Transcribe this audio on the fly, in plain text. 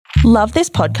Love this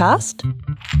podcast?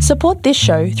 Support this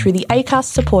show through the Acast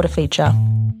supporter feature.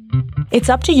 It's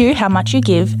up to you how much you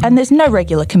give, and there's no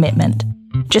regular commitment.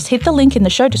 Just hit the link in the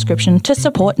show description to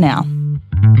support now.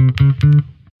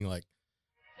 Like,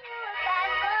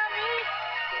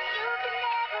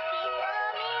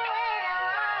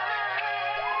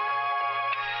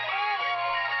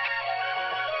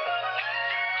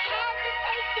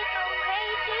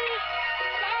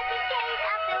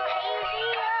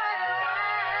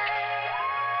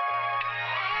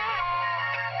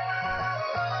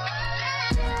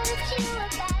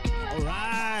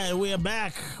 we are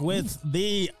back with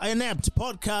the Inept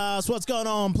podcast. What's going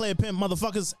on, player pimp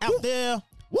motherfuckers out there?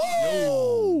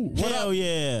 Woo! What Hell up?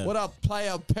 yeah. What up,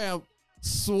 player pimp?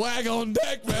 Swag on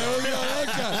deck, man.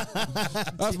 Okay.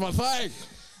 That's my thing.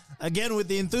 Again with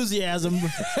the enthusiasm.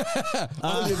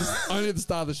 I need to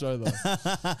start the show,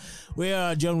 though. We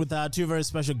are joined with our two very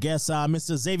special guests,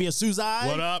 Mr. Xavier Suzai.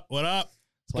 what up? What up?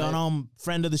 What's going on,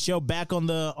 friend of the show, back on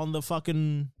the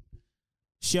fucking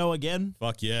show again.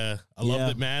 Fuck yeah. I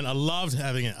loved it, man. I loved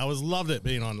having it. Loved it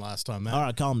being on last time, man. All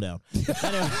right, calm down.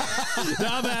 Anyway,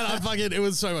 No, man, it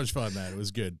was so much fun, man. It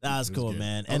was good. that's It was cool, good.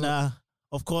 man. And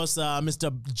of course,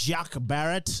 Mr. Jack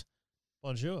Barrett.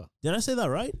 Bonjour. Did I say that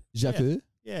right? Jacques?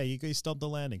 Yeah, you stopped the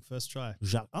landing. First try.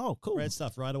 Jacques. Oh, cool. Great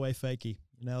stuff. Right away, Fakey.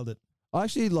 You nailed it. I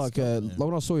actually, like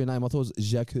when I saw your name, I thought it was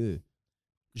Jacques.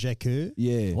 Jacques?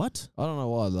 Yeah. What? I don't know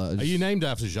why. Like, Are you named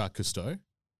after Jacques Cousteau?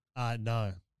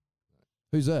 No.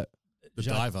 Who's that? The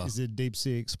Jacques diver. is a deep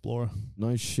sea explorer.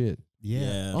 No shit.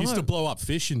 Yeah. He used Oh. to blow up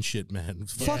fish and shit, man.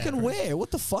 Fucking where? What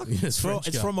the fuck? Yeah, it's French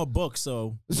It's guy. from a book,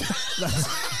 so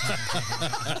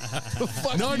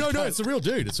No, it's a real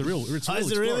dude. It's a real is it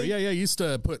explorer. really? Yeah. He used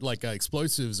to put like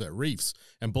explosives at reefs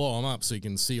and blow them up so you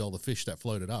can see all the fish that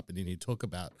floated up, and then he'd talk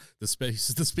about the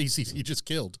species he just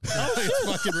killed. It's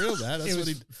fucking real, man. That's He what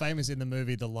was he. famous in the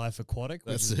movie The Life Aquatic,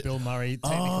 which That's is it. Bill Murray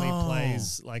technically Oh.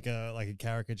 plays like a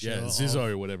caricature. Yeah, of Zizzo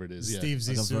or whatever it is. Yeah. Steve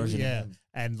Like a Zissou. version of Yeah. him.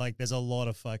 And like there's a lot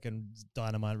of fucking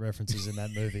dynamite references in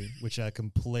that movie, which are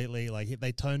completely like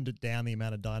they toned it down the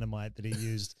amount of dynamite that he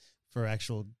used for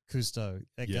actual Cousteau.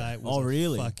 That Yeah. guy was Oh,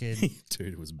 really? fucking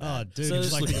Dude, it was oh bad. dude, So it was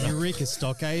it's like like- the Eureka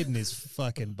Stockade in his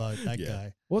fucking boat. That Yeah.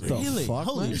 guy. What really? the fuck,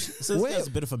 Holy man? shit. So this Where, guy's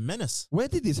a bit of a menace. where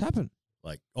did this happen?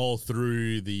 Like all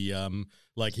through the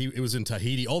it was in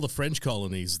Tahiti, all the French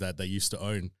colonies that they used to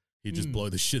own. He'd just blow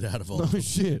the shit out of all. No of them.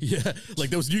 shit. Yeah, like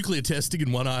there was nuclear testing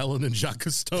in one island and Jacques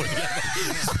Cousteau.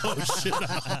 Blow shit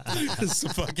up. It's the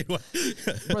fucking way.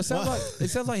 Bro, it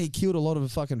sounds like he killed a lot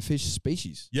of fucking fish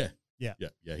species. Yeah, Yeah.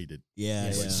 he did. Yeah,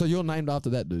 yeah. So you're named after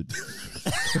that dude.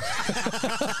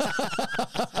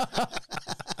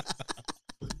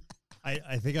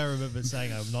 I think I remember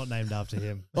saying I'm not named after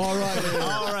him. All right.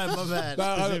 Yeah. All right, my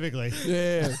bad. Specifically.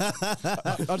 Yeah.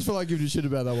 I just feel like giving you shit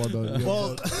about that one, though. Yeah.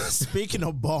 Well, speaking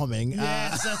of bombing,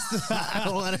 Yes, that's the I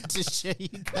wanted to show you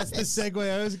that's guys. the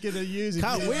segue I was gonna use. We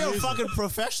are fucking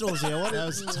professionals here. What That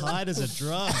was tight as a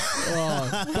drum.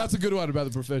 Oh, that's a good one about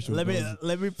the professional.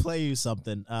 let me play you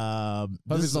something. Hope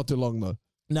This it's not too long, though.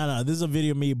 no, this is a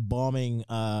video of me bombing.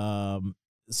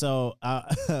 So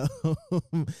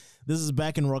this is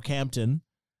back in Rockhampton,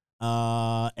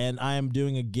 and I am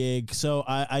doing a gig. So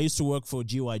I used to work for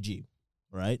GYG,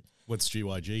 right? What's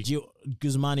GYG?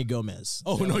 Guzmani Gomez.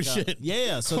 Oh, They're no like shit.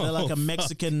 Yeah. So they're like Oh, a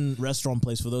Mexican restaurant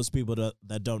place for those people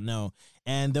that don't know.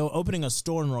 And they were opening a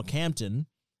store in Rockhampton,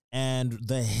 and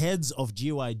the heads of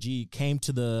GYG came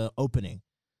to the opening.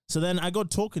 So then I got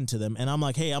talking to them, and I'm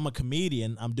like, hey, I'm a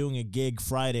comedian. I'm doing a gig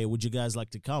Friday. Would you guys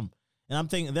like to come? And I'm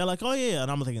thinking, they're like, oh, yeah.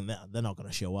 And I'm thinking, they're not going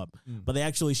to show up. But they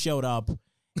actually showed up,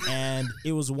 and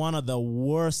it was one of the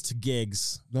worst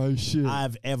gigs No shit.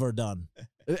 I've ever done.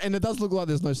 And it does look like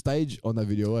there's no stage on that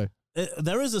video, eh?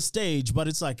 There is a stage, but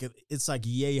it's like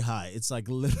yay high. It's like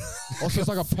literally, Also, it's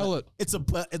like a pellet. it's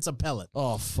a pellet.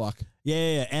 Oh, fuck.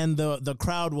 Yeah. And the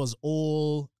crowd was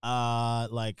all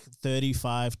like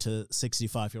 35 to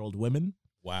 65-year-old women,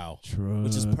 Wow. True.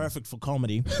 which is perfect for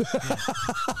comedy.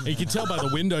 You can tell by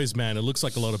the windows, man. It looks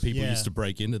like a lot of people Yeah. used to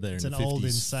break into there It's in an the 50s. old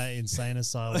insane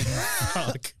asylum.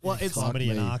 Fuck. Well, it's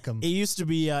Comedy in me. Arkham. it used to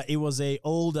be it was a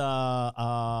old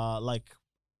like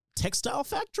textile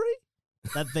factory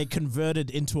that they converted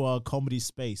into a comedy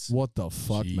space. What the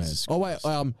fuck, Jesus man? Oh, wait.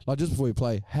 Christ. Like just before we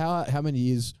play, how many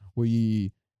years were you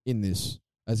in this?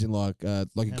 As in, like a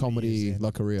many comedy, years in?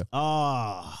 like career?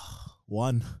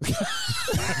 One.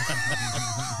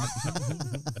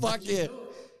 Fuck yeah.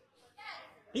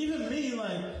 Even me,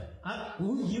 like,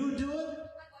 who you do it?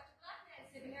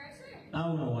 I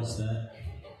wouldn't watch that.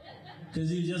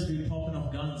 Because you'd just be popping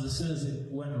off guns as soon as it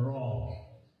went wrong.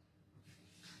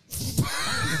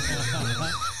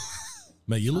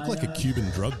 Mate, you look like a Cuban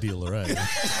drug dealer, eh?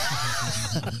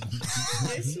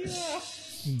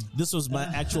 This was my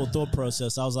actual thought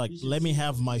process. I was like, let me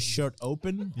have my shirt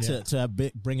open to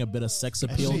bring a bit of sex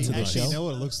appeal to the show. You know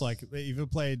what it looks like? You've ever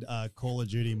played Call of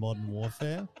Duty Modern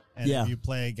Warfare? And Yeah. if you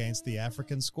play against the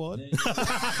African squad, if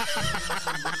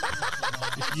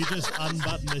you just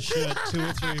unbutton the shirt 2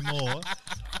 or 3 more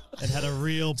and had a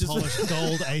real polished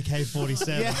gold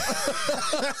AK-47,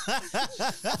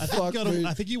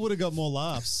 I think you would have got more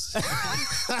laughs.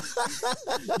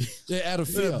 Yeah, out of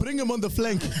fear. Bring him on the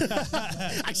flank.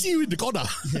 I see you in the corner.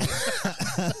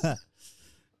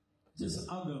 Just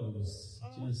uggos.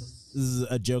 This is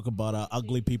a joke about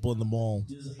ugly people in the mall.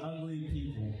 Just ugly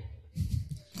people.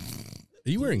 Are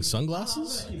you wearing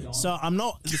sunglasses? So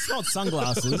it's not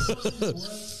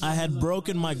sunglasses. I had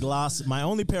broken my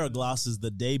only pair of glasses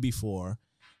the day before,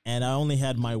 and I only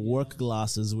had my work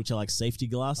glasses, which are like safety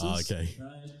glasses. Oh, okay.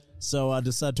 So I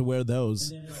decided to wear those.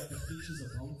 And then like the features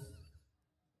of both.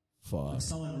 Fuck. Like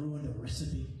someone ruined a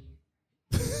recipe.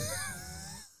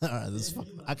 All right,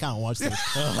 I can't watch this.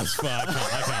 Oh, that's fine.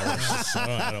 I can't watch this.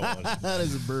 I don't watch it. That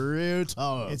is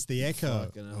brutal. It's the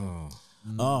echo.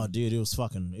 Oh, dude, it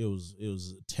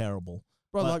was terrible.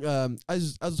 Bro, like,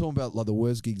 as I was talking about like the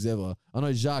worst gigs ever. I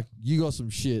know, Jacques, you got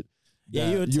some shit. Yeah,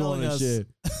 that you were telling wanna us share.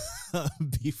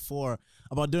 before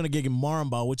about doing a gig in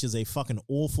Moranbah, which is a fucking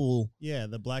awful. Yeah,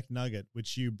 the Black Nugget,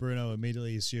 which you, Bruno,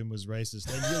 immediately assumed was racist.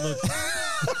 And you look,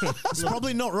 It's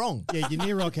probably not wrong. yeah, you're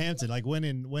near Rockhampton. Like when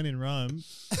in Rome,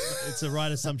 it's a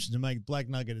right assumption to make. Black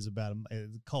Nugget is about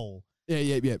coal.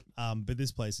 Yeah. But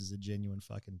this place is a genuine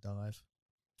fucking dive.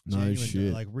 No Genuine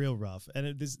shit. like real rough, and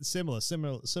it is similar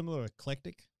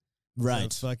eclectic.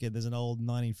 Right, So fucking, there's an old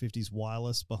 1950s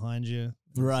wireless behind you.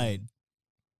 right.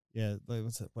 Yeah, like,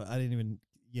 what's that? Well, I didn't even.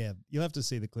 Yeah, you'll have to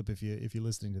see the clip if you're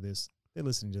listening to this. They're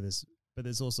listening to this, but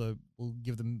there's also we'll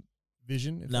give them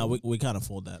vision. No, we can't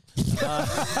afford that.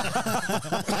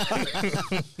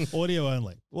 Audio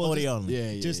only. Well, Audio only.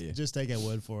 Yeah. Just take our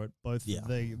word for it. Both Yeah.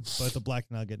 both the Black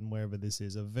Nugget and wherever this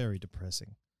is are very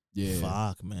depressing. Yeah.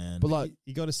 Fuck, man. But like,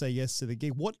 You got to say yes to the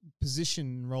gig. What position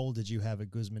and role did you have at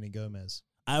Guzman y Gomez?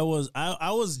 I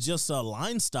was just a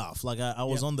line staff. Like I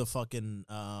was Yep. on the fucking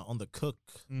on the cook.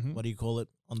 Mhm. What do you call it?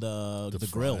 On the The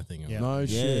grill. fryer thing. Yeah. no Yeah,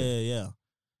 shit. yeah.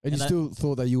 And you And I- still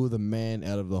thought that you were the man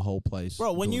out of the whole place.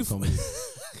 Bro, when doing you comedy.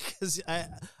 because I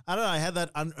don't know, I had that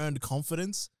unearned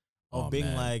confidence of Oh, being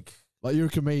man. like, like you're a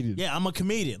comedian. yeah, I'm a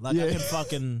comedian. Like I Yeah. can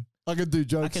fucking I can do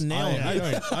jokes. I can nail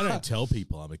it. I don't tell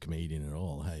people I'm a comedian at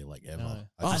all. Hey, like ever. No.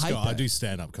 I hate I that. do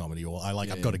stand up comedy, or I've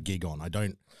Yeah. got a gig on. I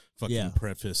don't fucking Yeah.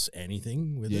 preface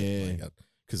anything with Yeah. it,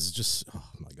 because it's just oh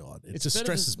my god, it It's just better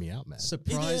stresses to me out, man.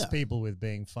 Surprise Yeah. people with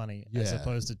being funny as Yeah.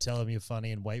 opposed to tell them you're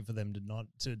funny and wait for them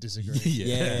to disagree.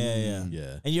 Yeah.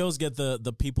 And you always get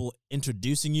the people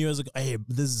introducing you as a, hey,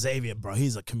 this is Xavier, bro.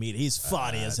 He's a comedian. He's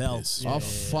funny as hell. piss. I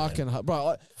fucking bro.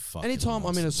 Like, Fucking anytime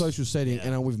I'm in a nonsense. social setting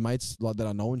and I'm with mates like that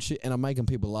I know and shit, and I'm making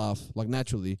people laugh like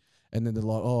naturally, and then they're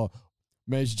like, "Oh,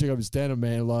 man, you should check out his stand-up,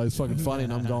 man. Like, it's fucking funny."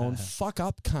 And I'm going, "Fuck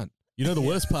up, cunt." You know, the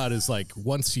worst part is like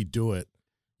once you do it,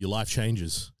 your life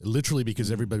changes. Literally, because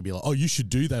everybody be like, "Oh, you should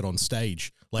do that on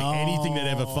stage." Like anything that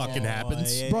ever fucking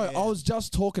happens. yeah. Bro, I was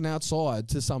just talking outside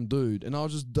to some dude, and I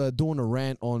was just doing a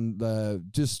rant on the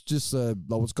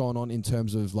like what's going on in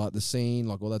terms of like the scene,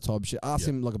 like all that type of shit. Asked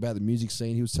him like about the music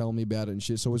scene. He was telling me about it and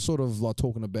shit. So we're sort of like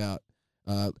talking about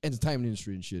entertainment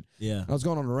industry and shit. Yeah. And I was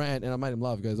going on a rant, and I made him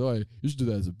laugh. He goes, "Oh, you should do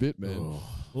that as a bit, man."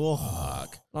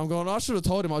 Oh, And I'm going, I should have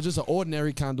told him I was just an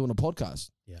ordinary cunt doing a podcast.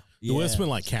 The worst when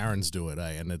like Karens do it,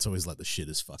 and it's always like the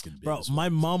shittest fucking bit. Bro, as my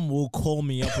mom will call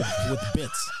me up with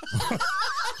bits.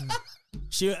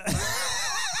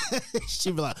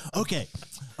 She'll be like,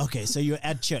 okay, so you're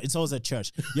at church. It's always at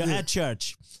church. You're at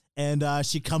church, and a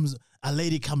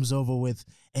lady comes over with,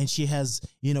 and she has,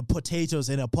 potatoes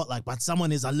in a pot, but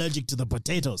someone is allergic to the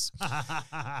potatoes.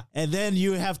 And then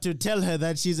you have to tell her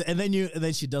that and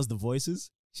then she does the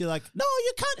voices. She's like, no,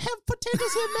 you can't have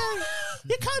potatoes here, man.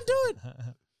 You can't do it.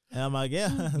 And I'm like, yeah,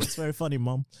 that's very funny,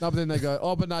 Mom. No, but then they go,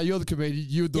 "Oh, but now you're the comedian.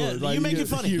 You do it. Like, you make it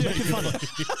funny. You make it funny.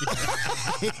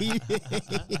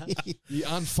 You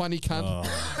unfunny cunt."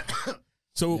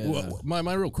 So Yeah.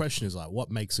 my real question is like, what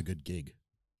makes a good gig?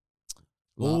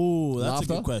 Oh, that's a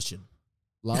Laughter? good question.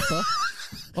 Laughter.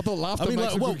 I thought laughter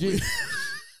makes a good gig.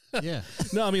 Yeah.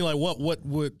 No, I mean like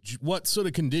what sort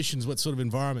of conditions, what sort of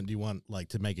environment do you want like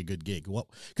to make a good gig?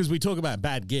 Because we talk about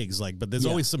bad gigs, but there's Yeah.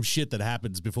 always some shit that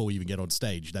happens before we even get on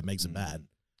stage that makes it bad.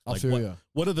 I Like, feel what, ya.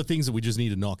 what are the things that we just need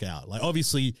to knock out? Like,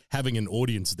 obviously, having an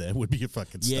audience there would be a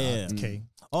fucking start. Yeah. Key.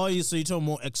 Oh, so you're talking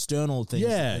more external things.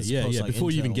 Yeah, as yeah, opposed yeah. to, like,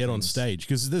 Before you even internal get on things. stage,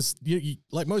 because this,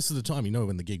 like most of the time, you know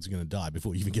when the gig's going to die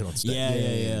before you even get on stage.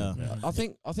 Yeah. I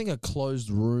think a closed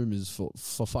room is for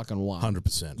fucking one.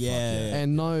 100%. Yeah.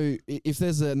 And no, if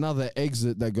there's another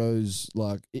exit that goes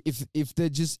like if there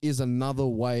just is another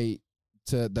way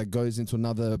that goes into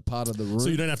another part of the room. So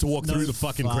you don't have to walk No through the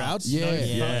fucking fuck. crowds. Yeah.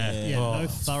 Yeah, Oh, no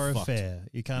it's thoroughfare.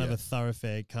 You can't have Yeah. a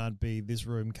thoroughfare. It can't be, this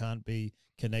room can't be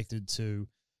connected to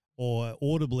or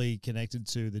audibly connected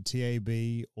to the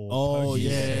TAB or Oh, Pokey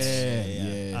yeah. Fest.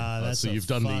 Yeah. That's so a you've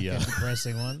done the, fucking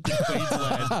depressing one.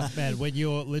 Man, when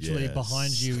you're literally Yes.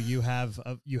 behind you, you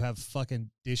have fucking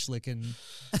dish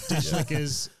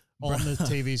lickers on the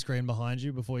TV screen behind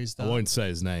you before you I start. won't say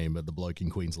his name, but the bloke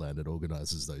in Queensland that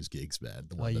organises those gigs, man.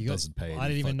 The Well, one that you got- doesn't pay. I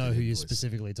any didn't even know fucking who you're invoice.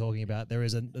 specifically talking about. There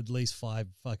is at least 5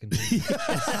 fucking people.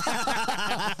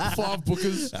 5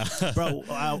 bookers. Bro,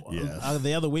 Yeah.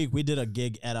 the other week we did a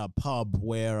gig at a pub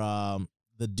where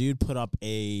the dude put up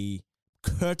a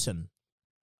curtain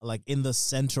like in the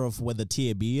center of where the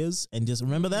TAB is, and just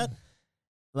remember that,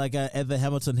 like at the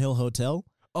Hamilton Hill Hotel.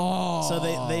 Oh,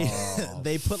 So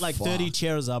they put like 30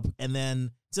 chairs up, and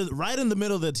then so right in the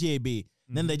middle of the TAB.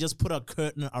 Then they just put a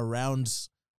curtain around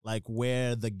like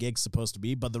where the gig's supposed to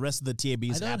be, but the rest of the TAB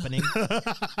is happening.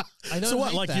 I don't So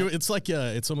what? hate Like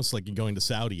that. it's almost like you're going to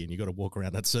Saudi and you got to walk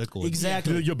around that circle. and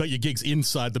Exactly. But your gig's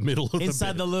inside the middle of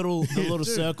Inside the little Dude,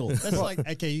 circle. That's like,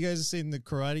 okay, you guys have seen the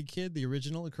Karate Kid, the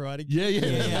original Karate Kid? Yeah, yeah, The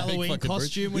yeah. Halloween Big fucking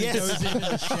costume when Yes. he goes in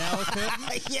the shower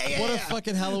curtain. What a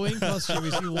fucking Halloween costume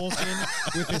is you walk in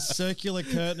with this circular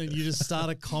curtain and you just start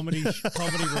a comedy room.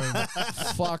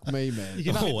 fuck me, man. You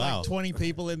can Oh, fit wow. like 20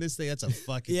 people in this thing. That's a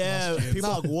fucking Yeah, costume. people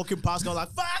are walking past going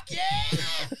like, fuck yeah!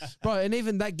 Bro, and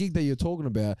even that gig that you're talking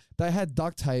about, they had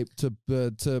duct tape to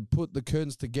put the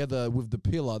curtains together with the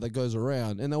pillar that goes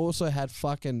around, and they also had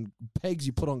fucking pegs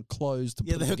you put on clothes to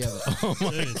Yeah, put they- together. Oh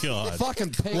my god!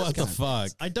 Fucking pegs. What the cunt.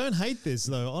 fuck? I don't hate this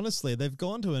though. Honestly, they've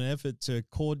gone to an effort to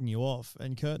cordon you off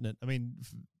and curtain it. I mean,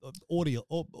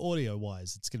 audio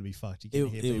wise, it's gonna be fucked. You can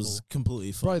hear It people. was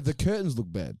completely Bro, fun. the curtains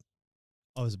look bad.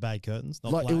 Oh, it was bad curtains.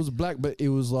 Not Like black. it was black, but it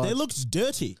was like They looked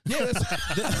dirty. yeah,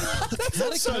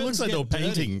 So it looks like they were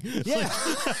painting. Yeah.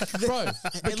 bro.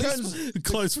 The curtains,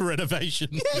 Close for renovation.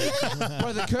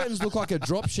 bro, the curtains look like a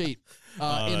drop sheet in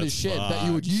the that's shed that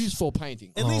you would use for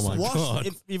painting. At Oh least my wash. God.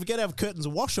 If you're going to have curtains,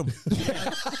 wash them.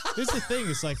 Here's the thing: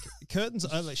 it's like curtains.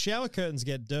 Like shower curtains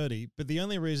get dirty, but the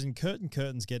only reason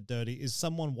curtains get dirty is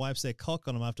someone wipes their cock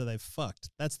on them after they've fucked.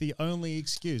 That's the only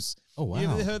excuse. Oh, wow. You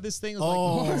ever heard this thing? It's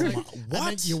Oh, like, it's like- what?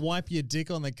 And then you wipe your dick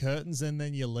on the curtains and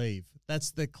then you leave.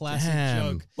 That's the classic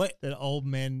Damn. joke Wait. that old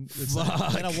men would say.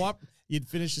 Then I wipe. You'd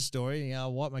finish the story. And I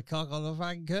wipe my cock on the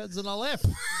fucking curtains and I left.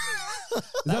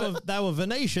 They were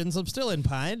Venetians. I'm still in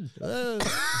pain. Is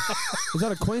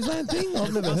that a Queensland thing?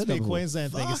 I've never Must heard be that a before.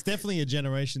 Queensland thing. It's definitely a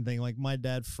generation thing. Like my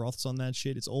dad froths on that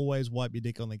shit. It's always wipe your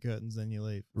dick on the curtains, then you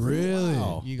leave. Really?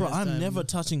 Wow. You Bro, guys I'm don't- never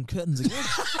touching curtains again.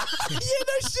 Yeah,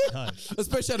 no shit. No.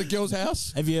 Especially at a girl's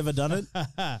house. Have you ever done it?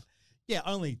 Yeah,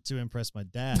 only to impress my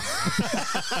dad.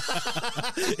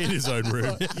 In his own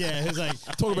room. Yeah, he's like,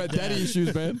 Talk about daddy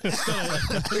issues, man.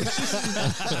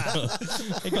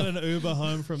 he got an Uber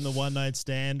home from the one night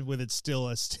stand with it still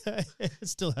it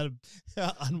still had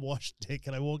a unwashed dick,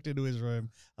 and I walked into his room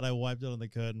and I wiped it on the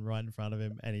curtain right in front of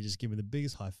him, and he just gave me the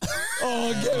biggest high five.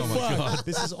 Oh, get fucked.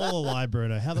 This is all a lie,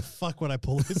 Bruno. How the fuck would I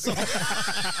pull this off?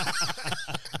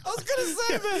 I was gonna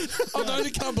say, man. I only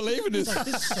can't believe in this. I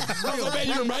was like, man,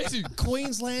 you're amazing.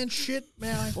 Queensland shit,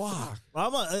 man. Fuck.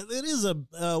 It is a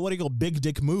what do you call big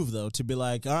dick move though, to be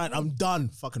like, all right, I'm done.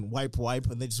 Fucking wipe,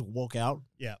 and they just walk out.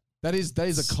 Yeah. That is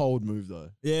a cold move though.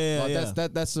 Yeah, Like yeah.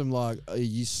 that's some like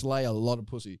you slay a lot of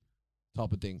pussy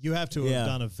type of thing. You have to have Yeah.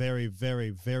 done a very,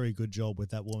 very, very good job with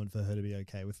that woman for her to be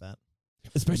okay with that.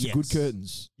 Especially Yes. good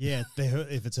curtains. Yeah,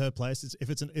 if it's her place,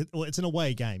 it's an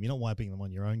away game. You're not wiping them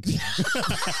on your own. Game.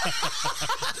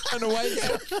 And away.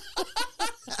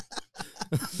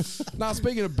 Now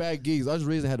speaking of bad gigs, I just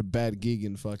recently had a bad gig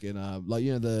in fucking like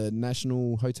the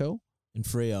National Hotel. In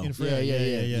Frio. In Freo,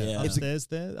 Yeah. Yeah. Upstairs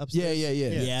there, upstairs.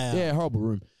 Yeah. Horrible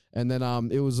room. And then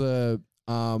it was like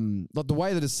the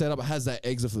way that it's set up, it has that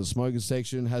exit for the smoking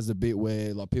section, has the bit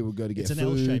where like people go to get It's an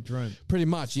food. L-shaped room. Pretty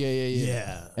much,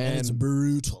 yeah. And it's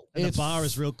brutal. And the It's bar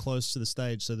is real close to the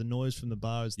stage, so the noise from the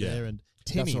bar is Yeah. there, and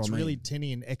tinny. what It's I mean. really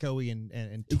tinny and echoey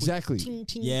and Exactly. ting,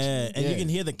 ting, Yeah, ting. and you Yeah. can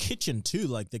hear the kitchen too.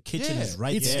 Like the kitchen Yeah. is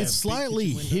right It's there. it's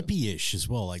slightly kitchen window. hippie-ish as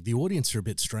well. Like the audience are a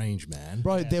bit strange, man.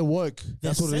 Bro, they're woke. They're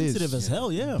That's what it is. sensitive as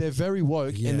hell. Yeah. They're very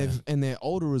woke, Yeah. and they're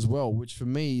older as well, which for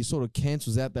me sort of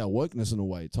cancels out that wokeness in a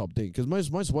way, type thing. Because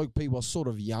most woke people are sort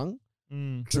of young.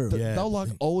 Mm. True. Yeah. They're like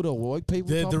older woke people.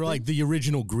 They're type of like thing. the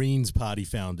original Greens Party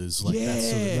founders. Like that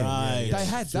sort of Yeah. Right. They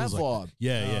had that Feels like- vibe.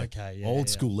 Yeah, Oh, yeah. okay, yeah, Old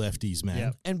yeah. school lefties, man.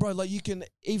 Yep. And bro, like you can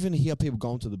even hear people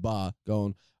going to the bar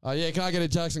going, "Oh yeah, can I get a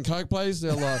Jackson Coke, please?"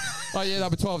 They're like, "Oh yeah, that'll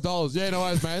be $12." Yeah, no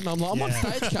worries, man. And I'm like, I'm on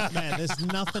Yeah. stage, cut. Man, there's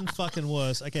nothing fucking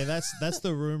worse. Okay, that's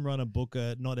the room runner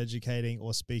booker not educating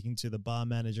or speaking to the bar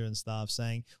manager and staff,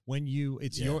 saying when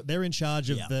they're in charge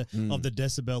of Yeah. of the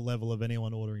decibel level of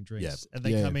anyone ordering drinks, Yeah. and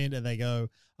they Yeah. come in and they go,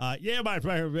 "Yeah,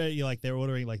 mate," you're like they're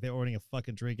ordering a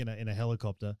fucking drink in a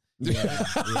helicopter.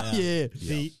 Yeah.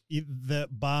 The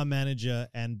bar manager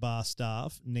and bar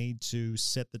staff need to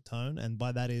set the tone, and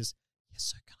by that is, yes,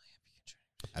 sir, can I have your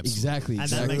drink? Absolutely. Exactly. And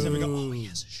exactly. that makes everyone go, oh,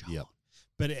 yes, sure. Yep.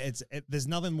 But there's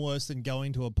nothing worse than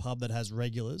going to a pub that has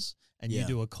regulars and Yeah. you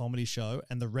do a comedy show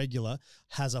and the regular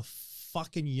has a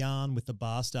fucking yarn with the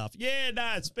bar staff. Yeah,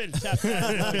 no, it's been tough.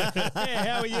 Yeah,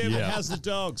 how are you? Yeah. How's the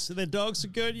dogs? The dogs are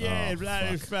good? Yeah, Oh,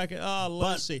 bloody fucking, oh,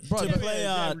 But Lucy.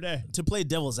 to play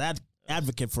devil's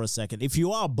advocate for a second, if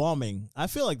you are bombing, I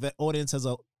feel like the audience has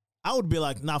I would be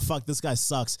like, nah, fuck, this guy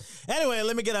sucks. Anyway,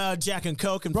 let me get a Jack and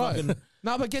Coke and Right. fucking.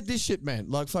 No, but get this shit, man.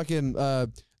 Like fucking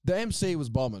the MC was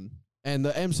bombing. And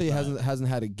the MC hasn't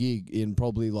had a gig in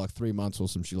probably like 3 months or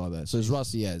some shit like that. So it's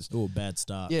Rusty as. Oh, bad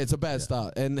start. Yeah, it's a bad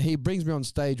start. And he brings me on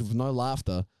stage with no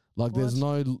laughter. Like there's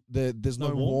no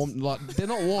warm. Like they're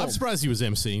not warm. I'm surprised he was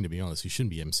emceeing, to be honest. He shouldn't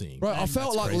be emceeing. Bro, I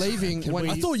felt like crazy. leaving Can when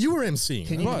I thought you were emceeing.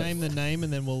 Can you Right. name the name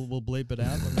and then we'll bleep it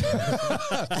out?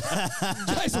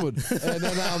 Jason would. And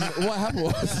then what happened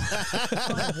was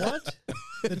What?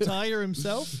 The tiger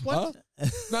himself? What?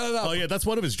 no. Oh yeah, that's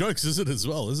one of his jokes, isn't it? As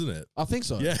well, isn't it? I think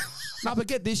so. Yeah. No, but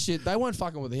get this shit. They weren't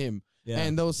fucking with him. Yeah.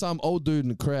 And there was some old dude in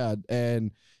the crowd,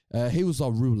 and he was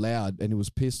like real loud, and he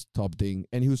was pissed type thing,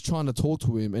 and he was trying to talk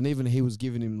to him, and even he was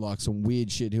giving him like some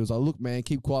weird shit. He was like, "Look, man,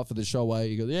 keep quiet for the show."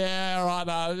 He goes, "Yeah, all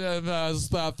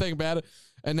right, think about it,"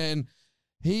 and then.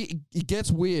 He gets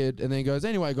weird and then goes,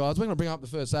 "Anyway, guys, we're going to bring up the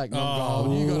first act." And I'm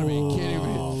going, "You got to be kidding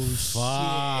me." Oh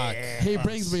fuck! He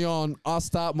brings me on. I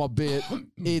start my bit.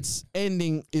 It's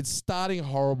starting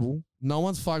horrible. No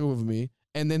one's fucking with me.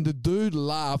 And then the dude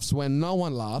laughs when no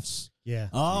one laughs. Yeah.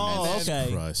 Oh, And then-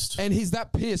 okay. Christ. And he's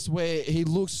that pissed where he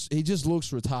just looks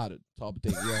retarded type of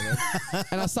thing. You know what I mean?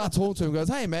 And I start talking to him, goes,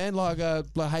 "Hey man, like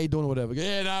how you doing or whatever?"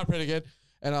 Yeah, no, pretty good.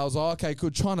 And I was like, "Okay,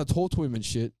 good." Trying to talk to him and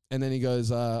shit. And then he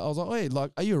goes, I was like, "Wait,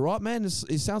 like, are you all right, man? It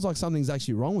sounds like something's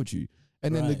actually wrong with you."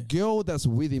 And then the Right. girl that's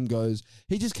with him goes,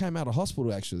 "He just came out of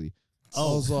hospital actually." I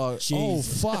was like,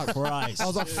 Jesus "Oh fuck!" Christ. I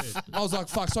was like,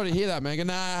 "Fuck, sorry to hear that, man." I go,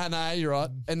 nah, you're right.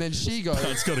 And then she goes,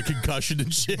 It's got a concussion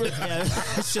and shit. Yeah,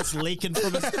 it's just leaking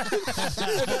from his.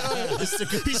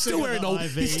 He's still wearing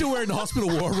the hospital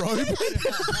war robe.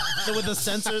 with the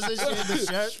sensors and shit in the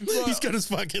shirt. He's got his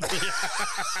fucking.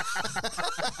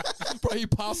 "Bro, he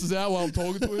passes out while I'm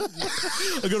talking to him."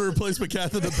 I got to replace my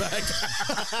cath in the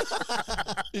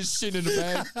back. His shit in the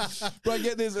bag. Bro,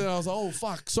 get this. And I was like, "Oh,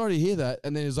 fuck. Sorry to hear that."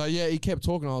 And then he's like, "Yeah," he kept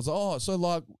talking. I was like, "Oh, so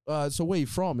like, so where you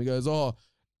from?" He goes, "Oh,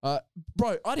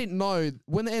 bro, I didn't know."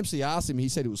 When the MC asked him, he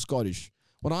said he was Scottish.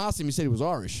 When I asked him, he said he was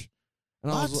Irish.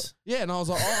 And I was What? like, yeah, and I was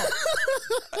like, "Oh."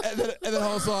 and then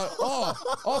I was like,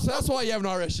 oh, so that's why you have an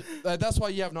Irish, that's why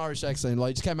you have an Irish accent. Like,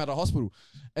 you just came out of hospital.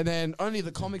 And then only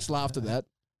the comics laughed at that.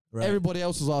 Right. Everybody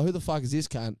else was like, "Who the fuck is this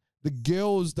cunt?" The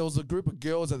girls, there was a group of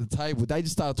girls at the table. They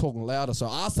just started talking louder. So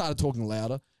I started talking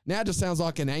louder. Now it just sounds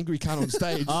like an angry cunt on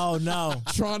stage Oh no!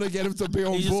 trying to get him to be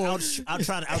on You board. just out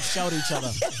trying to outshout each other.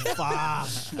 Fuck.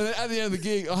 And then at the end of the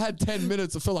gig, I had 10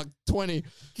 minutes. It felt like 20.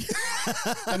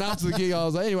 And after the gig, I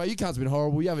was like, "Anyway, you cunts been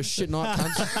horrible. You have a shit night,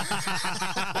 cunts."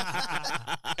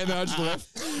 And then I just left.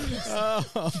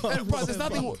 And bro,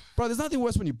 there's nothing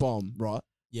worse when you bomb, right?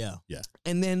 Yeah.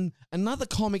 And then another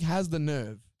comic has the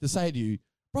nerve to say to you,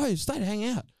 "Bro, stay to hang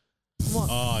out." I'm like,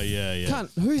 Oh yeah.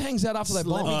 cunt, who hangs out after they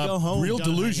Let bomb? me go home. Real Don't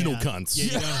hang delusional out. cunts. Yeah,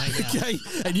 you don't hang out. Okay,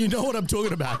 and you know what I'm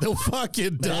talking about. They'll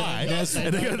fucking die, yes,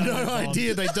 and they got they no bomb.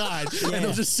 idea they died, and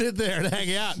they'll just sit there and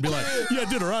hang out and be like, "Yeah, I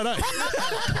did it right."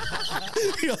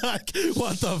 You're like,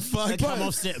 "What the fuck?" They come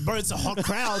off stage. Bro, it's a hot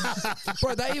crowd.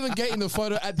 Bro, they even get in the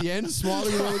photo at the end,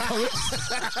 smiling with all the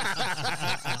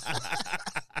comics.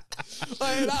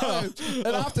 And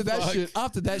after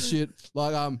that shit,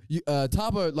 like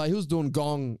Tabo, like he was doing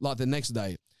Gong like the next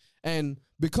day, and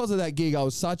because of that gig, I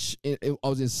was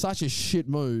in such a shit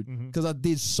mood because I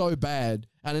did so bad,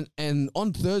 And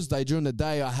on Thursday during the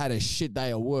day, I had a shit day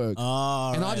at work.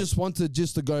 And I just wanted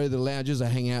to go to the lounges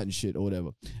and hang out and shit or whatever.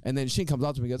 And then she comes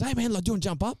up to me and goes, hey, man, like, do you want to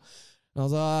jump up? And I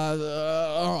was like,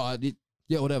 all right,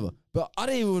 yeah, whatever. But I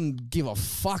didn't even give a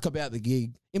fuck about the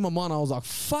gig. In my mind, I was like,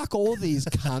 fuck all these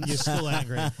cunts. You're still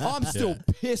angry. I'm still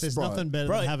pissed, There's bro. nothing better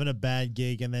than having a bad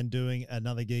gig and then doing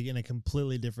another gig in a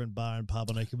completely different bar and pub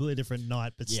on a completely different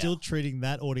night, but still treating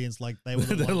that audience like they were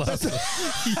the ones.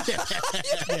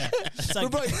 Yeah. It's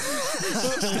like,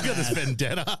 Still got this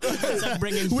vendetta. it's like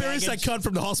bringing Where is that baggage. cunt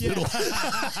from the hospital?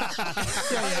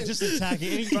 Yeah, just attacking.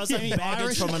 Any, It's like any baggage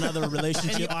Irish from another Any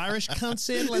relationship. Irish cunts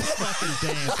in? Let's fucking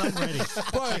dance. I'm ready.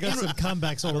 I got some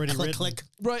comebacks already Click, written. click.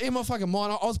 Bro, in my fucking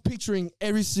mind, I was picturing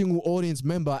every single audience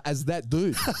member as that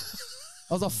dude.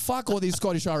 I was like, fuck all these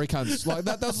Scottish Irish cunts. Like,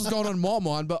 that's what's going on in my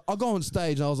mind. But I go on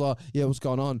stage and I was like, yeah, what's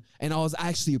going on? And I was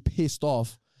actually pissed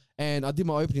off. And I did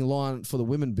my opening line for the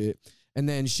women bit. And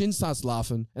then Shin starts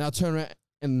laughing. And I turn around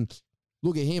and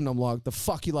look at him and I'm like, the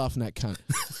fuck you laughing at, cunt?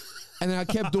 And then I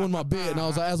kept doing my bit, and I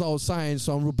was like, as I was saying,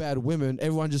 so I'm real bad at women.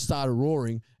 Everyone just started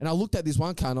roaring, and I looked at this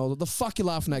one cunt. And I was like, "The fuck you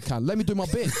laughing at, cunt? Let me do my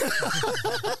bit."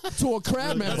 To a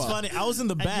crowd member. That's funny. I was in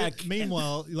the And back.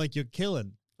 meanwhile, like you're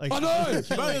killing. Like, I know.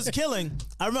 Bro, it was killing.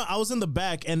 I remember I was in the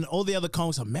back and all the other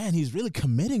comics are, man, he's really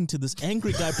committing to this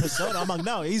angry guy persona. I'm like,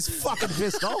 no, he's fucking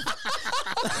pissed off.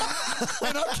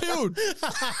 And I killed.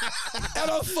 And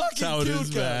I fucking That's how it killed, is,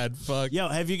 cunt. man. Fuck. Yo,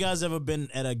 have you guys ever been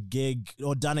at a gig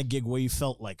or done a gig where you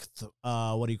felt like,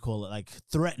 what do you call it? Like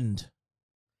threatened?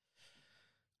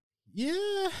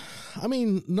 Yeah, I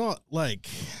mean, not like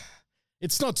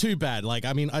it's not too bad. Like,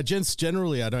 I mean, I just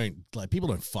generally I don't like people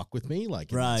don't fuck with me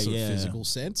like in Right, that sort yeah. of physical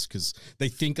sense because they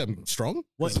think I'm strong.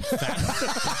 What? 'cause I'm fat.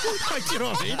 Like, you know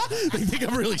what I mean? They think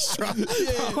I'm really strong.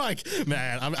 I'm like,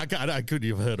 man, I couldn't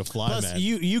even hurt a fly, Plus, man.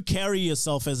 you carry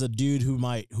yourself as a dude who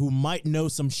might know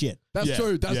some shit. That's Yeah.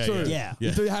 true. That's Yeah, true. yeah.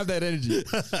 You do have that energy.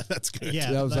 That's good. yeah,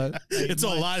 You know what I'm like, It's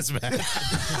all lies, man.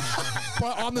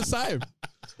 Bro, I'm the same.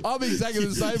 I'm exactly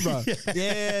the same, bro.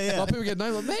 Yeah. Like, people get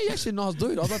names like, man, you're actually a nice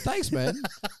dude. I was like, thanks, man.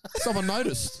 Someone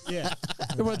noticed. yeah.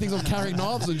 Everyone thinks I'm carrying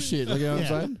knives and shit. Like, you know what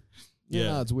Yeah. I'm saying? Yeah,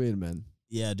 Yeah. no, it's weird, man.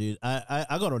 Yeah, dude. I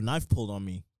got a knife pulled on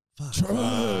me. True.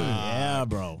 Yeah,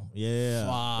 bro. Yeah.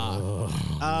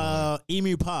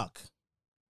 Emu Park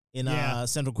in Yeah.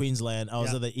 Central Queensland. I was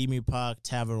Yeah. at the Emu Park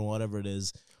Tavern, whatever it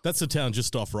is. That's the town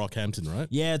just off Rockhampton, right?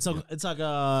 Yeah, it's like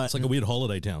a It's like a weird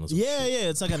holiday town or something. yeah.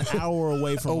 It's like an hour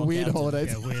away from A weird Rockhampton. holiday.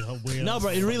 Yeah, weird. No, bro,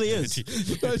 it really is.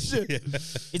 Oh, shit.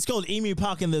 It's called Emu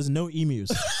Park, and there's no emus.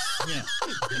 Yeah.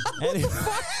 And-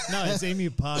 No, it's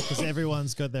Emu Park because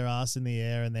everyone's got their ass in the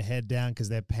air and their head down because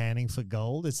they're panning for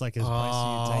gold. It's like a place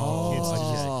you take your kids to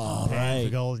just pan for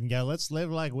right. gold and go, let's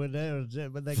live like we're there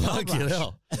when they Fuck gold it rush.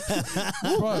 hell.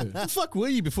 Bro. What the fuck were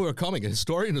you before a comic? A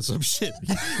historian or some shit?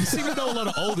 You seem to know a lot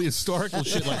of old historical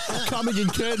shit, like coming in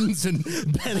curtains and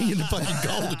banning into fucking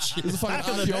gold and shit. It's a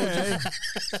fucking archaeology.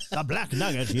 the black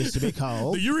nugget used to be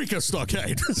called. The Eureka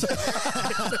Stockade.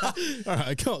 All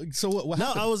right, cool. So what No,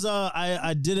 happened? I was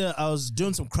I was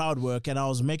doing some crowd work and I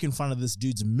was making fun of this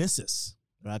dude's missus,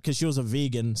 right? Because she was a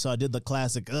vegan, so I did the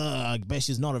classic. I bet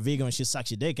she's not a vegan when she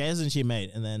sucks your dick, isn't she,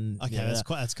 mate? And then Okay,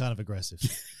 that's kind of aggressive.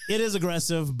 it is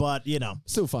aggressive, but you know,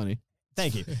 Still funny.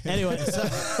 thank you. Anyway, so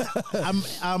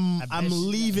I'm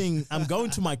leaving. I'm going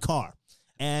to my car,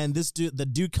 and the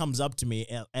dude comes up to me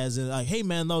as in like, "Hey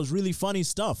man, that was really funny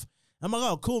stuff." I'm like,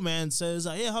 "Oh, cool, man." So he's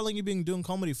like, "Yeah, how long you been doing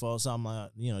comedy for?" So I'm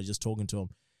like, just talking to him.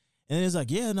 And then he's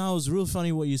like, yeah, no, it was real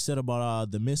funny what you said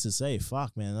about the missus. Hey,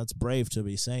 fuck, man, that's brave to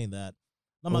be saying that.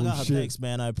 I'm like, Oh, shit. thanks,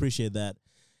 man, I appreciate that.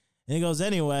 And he goes,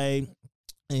 anyway,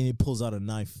 and he pulls out a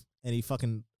knife, and he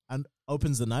fucking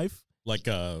opens the knife. Like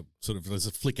sort of does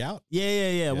it flick out?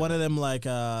 Yeah. One of them like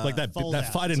Like fold that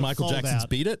out. fight It's in a Michael fold Jackson's out.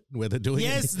 Beat It, where they're doing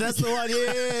Yes, it. that's the one.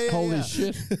 Yeah. Holy yeah.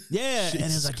 shit. Yeah, and he's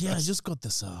Jesus like, yeah, I just got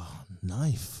this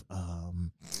knife,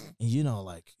 and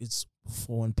like it's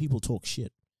for when people talk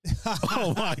shit.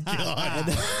 Oh my god!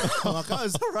 I'm like, oh,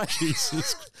 it's all right.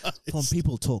 Jesus Christ. When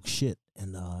people talk shit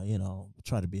and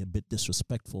try to be a bit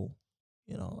disrespectful,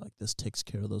 like this takes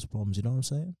care of those problems. You know what I'm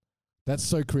saying? That's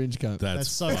so cringe, cunt. That's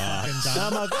so fucking I'm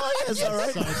dumb. like, oh yeah, it's all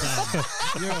right.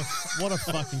 So dumb. What a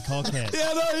fucking cockhead.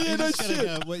 Yeah, no, yeah, You're no just gonna shit.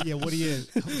 go,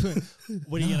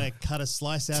 what are you gonna cut a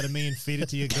slice out of me and feed it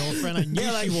to your girlfriend? I knew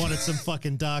she wanted some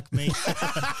fucking dark meat.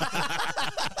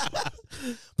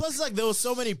 Plus, like there were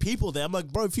so many people there. I'm like,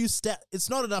 bro, if you it's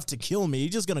not enough to kill me. You're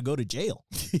just gonna go to jail.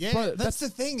 Yeah, Bro, that's the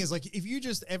thing is like if you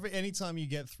just anytime you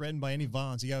get threatened by any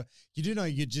violence, you do know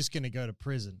you're just gonna go to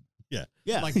prison. Yeah.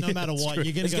 Yeah, Like no matter what,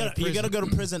 you're gonna go to prison. You're gonna go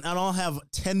to prison, and I'll have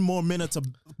 10 more minutes of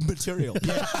material.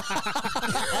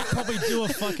 I'll probably do a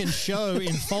fucking show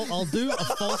I'll do a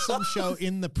Folsom show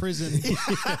in the prison.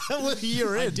 Well,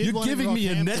 you're in. You're giving me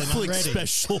a Rockhampton, I'm Netflix ready.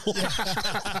 special.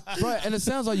 Right, and it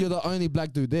sounds like you're the only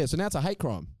black dude there. So now it's a hate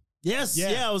crime. Yes,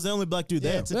 Yeah. yeah, I was the only black dude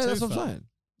there. it's a Yeah, that's what twofer. I'm saying.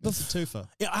 It's a twofer.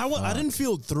 Yeah, I didn't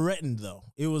feel threatened though.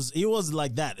 It was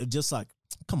like that. It just like,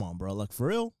 come on, bro. Like for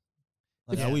real.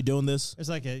 Like, Yeah. are we doing this? It's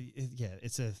like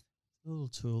it's a little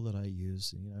tool that I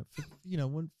use,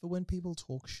 when people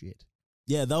talk shit.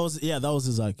 Yeah, that was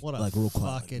his like What a real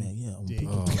quiet. fucking Like, man, yeah, I'm dick.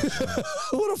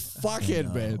 What a fuckhead,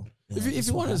 know. man. Yeah, If that's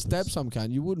you what wanted to stab happens. some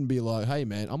cunt, you wouldn't be like, hey,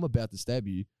 man, I'm about to stab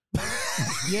you.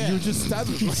 Yeah. You would just stab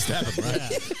him. Stab him, right? Yeah.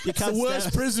 You It's the can't worst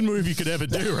stand- prison move you could ever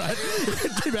do, right?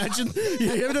 Imagine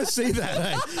you ever see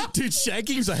that, hey? Dude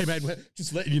shaking, he's like, hey man,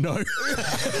 just letting you know.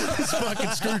 This fucking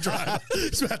screwdriver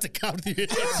is about to come to you.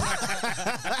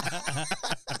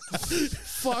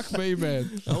 Fuck me,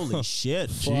 man. Holy shit.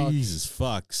 Jesus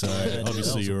fuck. So That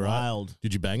obviously was you were right. wild.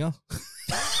 Did you bang her?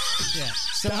 Yeah.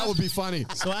 That would be funny.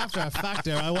 So after I fucked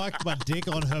her, I whacked my dick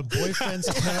on her boyfriend's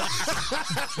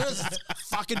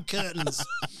Fucking curtains.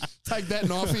 Take that,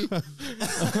 knifey.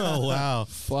 Oh wow.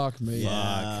 Fuck me.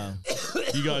 Yeah.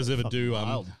 You guys ever do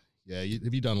wild. have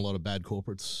you done a lot of bad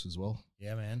corporates as well?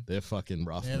 Yeah, man. They're fucking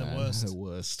rough, They're the man. worst. They're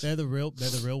worst. They're the real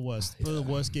worst. Probably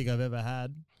the worst gig I've ever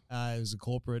had. It was a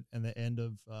corporate in the end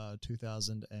of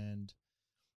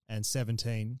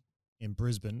 2017 in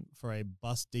Brisbane for a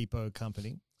bus depot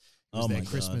company. It was Oh their my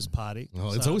Christmas God. party.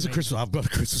 Oh, it's So, always I a mean, Christmas. I've got a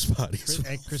Christmas party.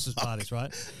 Christmas parties,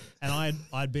 right? And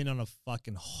I'd been on a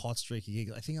fucking hot streak of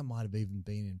gigs. I think I might have even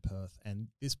been in Perth. And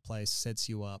this place sets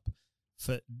you up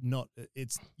for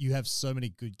you have so many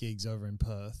good gigs over in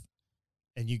Perth.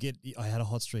 And I had a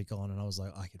hot streak on, and I was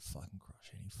like, I could fucking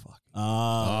crush any fucking.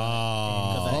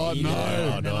 Oh, no.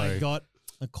 And then I got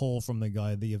a call from the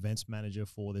events manager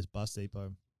for this bus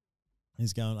depot.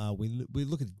 He's going, we're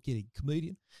looking to get a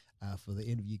comedian for the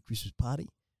end of your Christmas party.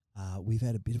 We've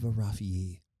had a bit of a rough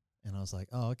year. And I was like,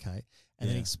 oh, okay. And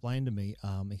then he explained to me,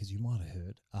 because you might have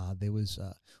heard, there was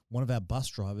one of our bus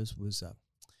drivers was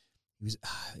he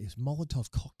was Molotov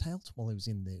cocktails while he was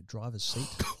in the driver's seat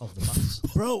of the bus.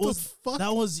 Bro, I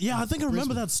think I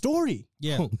remember that story.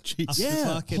 Yeah. Oh, jeez. A Yeah,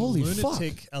 fucking holy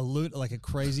lunatic, like a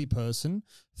crazy person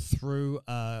threw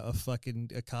a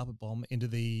carpet bomb into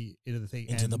the thing.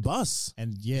 Into the bus.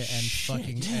 And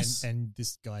yes. and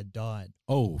this guy died.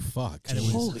 Oh, fuck. And it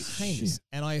was Holy heinous. shit.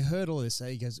 And I heard all this.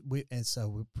 He goes, so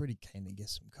we're pretty keen to get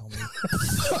some comedy.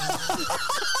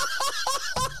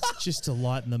 Just to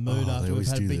lighten the mood Oh, they after we've always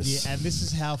had a do big this. year. And this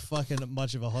is how fucking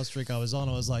much of a hot streak I was on.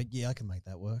 I was like, yeah, I can make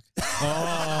that work.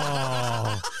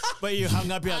 Oh. But you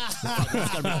hung up your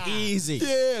it's gonna be easy.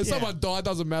 Yeah, someone died,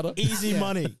 doesn't matter. Easy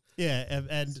money. Yeah.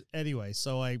 And anyway,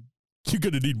 so I You're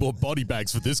going to need more body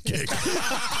bags for this gig.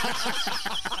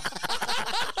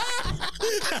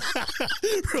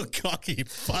 Real cocky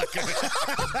fucker.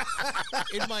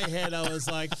 in my head, I was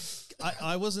like,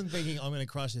 I wasn't thinking I'm going to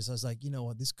crush this. I was like, you know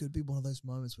what? This could be one of those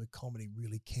moments where comedy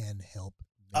really can help.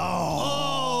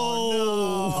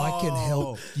 Oh, I can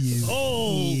help you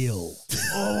heal.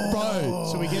 Bro,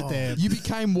 So we get there. you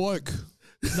became woke.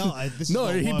 No, this is No,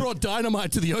 not he woke. brought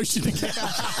dynamite to the ocean again.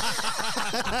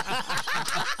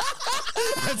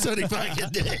 That's what he fucking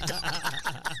did.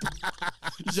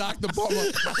 Jacques the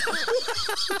Bomber.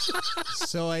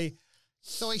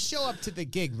 So I show up to the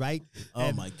gig, right? Oh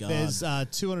And my God. There's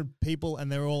 200 people,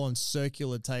 and they're all on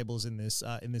circular tables in this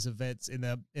events in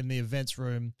the events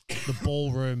room, the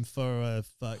ballroom for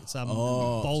some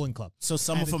bowling club. So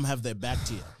some of them have their back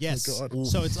to you. Yes.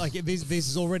 So it's like this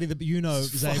is already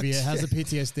Xavier has the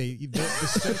PTSD. The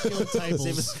circular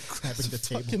tables. Grabbing the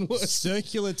table.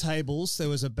 Circular tables. There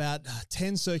was about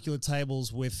 10 circular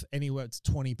tables with anywhere to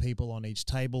 20 people on each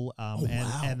table.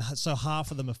 And so half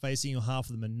of them are facing you, half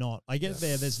of them are not. I get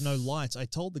there, there's no lights. I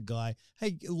told the guy,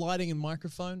 hey, lighting and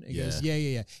microphone. He goes,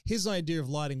 yeah. His idea of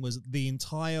lighting was the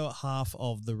entire half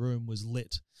of the room was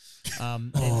lit.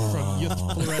 And from your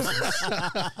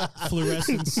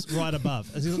fluorescence right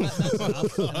above. I was like, that's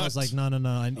enough. And I was like, no.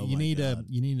 You need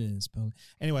an spell.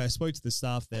 Anyway, I spoke to the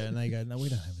staff there, and they go, no, we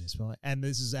don't have any spell. And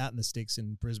this is out in the sticks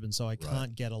in Brisbane, so I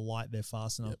can't get a light there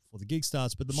fast enough before the gig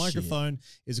starts. But the microphone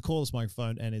is a cordless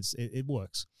microphone, and it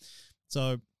works.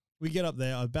 So we get up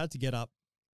there. I'm about to get up.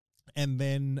 And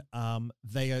then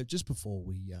they go, just before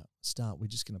we start, we're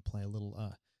just going to play a little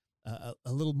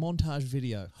montage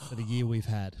video for the year we've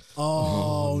had.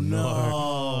 Oh, no.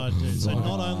 Oh, dude. So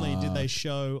not only did they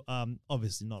show,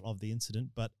 obviously not of the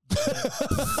incident, but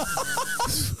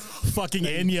fucking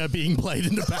Enya being played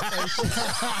in the back.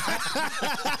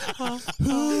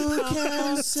 Who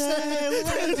can say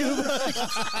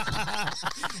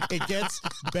It gets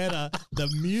better. The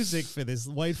music for this,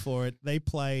 wait for it, they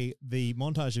play the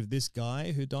montage of this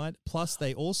guy who died, plus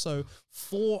they also,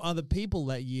 4 other people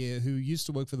that year who used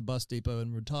to work for the bus depot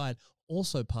and retired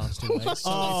also passed away. So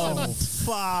Oh, it's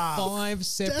fuck. 5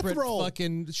 separate roll.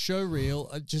 fucking show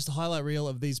reel, just a highlight reel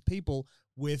of these people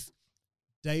with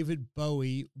David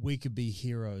Bowie, We Could Be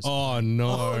Heroes. Oh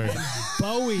no!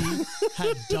 Bowie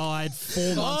had died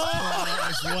 4 months prior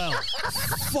as well.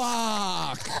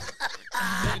 Fuck.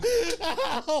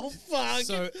 Oh, fuck.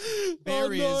 So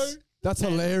there is. That's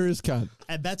hilarious, cunt.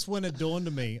 And that's when it dawned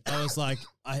on me. I was like,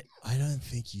 I don't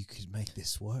think you could make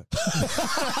this work.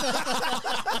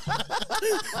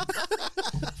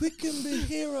 We can be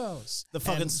heroes. The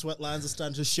fucking sweat lines are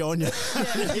starting to show on you.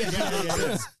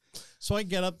 Yeah. So I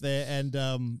get up there and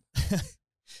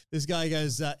this guy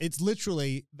goes, it's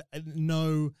literally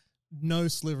no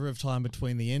sliver of time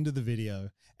between the end of the video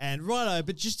and righto,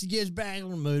 but just to get us back on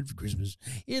the mood for Christmas,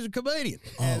 here's a comedian.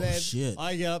 And then shit.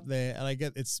 I get up there and I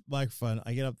get it's microphone.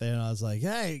 I get up there and I was like,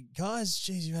 hey guys,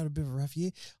 geez, you had a bit of a rough year.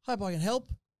 Hope I can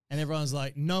help. And everyone's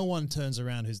like, no one turns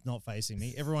around who's not facing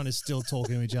me. Everyone is still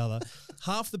talking to each other.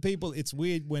 Half the people, it's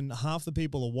weird when half the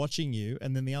people are watching you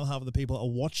and then the other half of the people are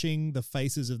watching the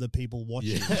faces of the people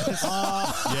watching.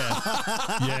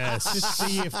 Yes. To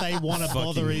see if they want to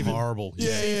bother Fucking even. horrible. See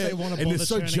if they want to And bother they're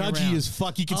so turning judgy around. as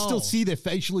fuck. You can Oh. still see their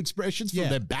facial expressions Yeah. from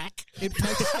their back. It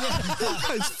makes,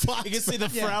 It's fucked. You can see the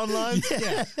frown lines.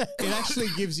 yeah, it actually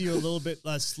gives you a little bit,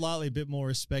 slightly bit more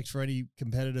respect for any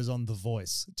competitors on The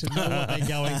Voice to know what they're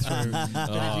going through. And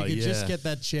if you could just get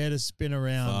that chair to spin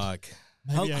around. Fuck.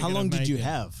 maybe I'm How gonna long did make you it.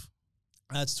 have?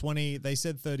 That's 20. They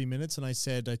said 30 minutes, and I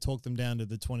said I talked them down to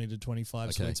the 20 to 25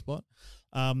 Okay. sweet spot.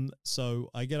 So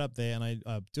I get up there and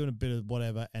I'm doing a bit of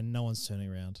whatever, and no one's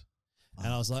turning around. And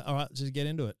I was like, all right, just get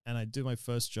into it. And I do my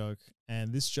first joke,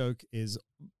 and this joke is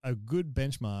a good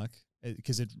benchmark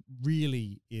because it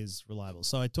really is reliable.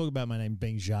 So I talk about my name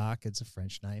being Jacques. It's a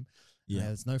French name. Yeah.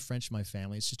 There's no French in my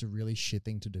family. It's just a really shit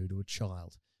thing to do to a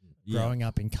child. Yeah. Growing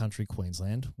up in country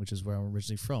Queensland, which is where I'm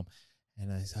originally from.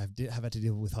 And I've had to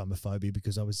deal with homophobia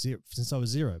because since I was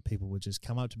 0, people would just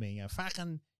come up to me and go,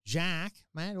 fucking Jacques,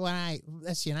 man,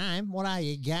 that's your name. What are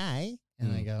you, gay?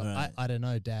 And I go, right. I don't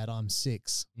know, Dad, I'm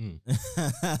 6. And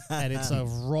it's a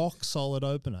rock solid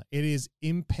opener. It is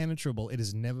impenetrable. It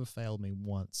has never failed me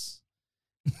once.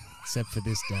 Except for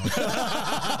this day.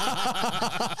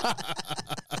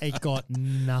 It got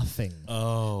nothing.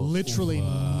 Oh. Literally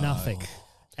wow. nothing.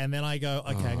 And then I go,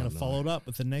 okay, I'm going to follow it up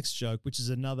with the next joke, which is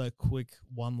another quick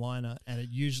one-liner, and it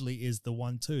usually is the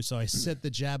 1-2. So I set the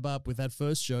jab up with that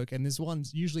first joke, and this one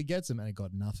usually gets him, and it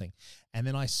got nothing. And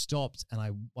then I stopped, and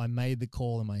I made the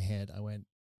call in my head. I went,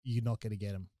 you're not going to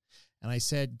get him. And I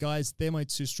said, guys, they're my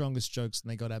 2 strongest jokes, and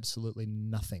they got absolutely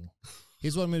nothing.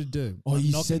 Here's what I'm going to do. Oh, I'm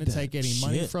you not going said to that. take any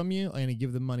money Shit. from you. I'm going to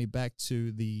give the money back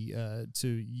to the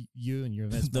you and your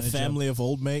events The manager. family of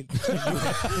old mate.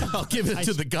 I'll give it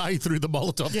to the guy who threw the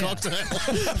Molotov Yeah. cocktail.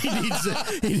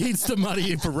 he needs the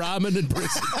money for ramen and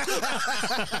prison.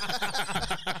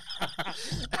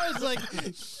 I was like,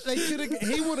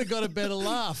 he would have got a better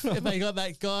laugh if they got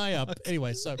that guy up.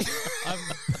 Anyway, so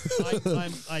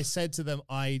I said to them,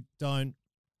 I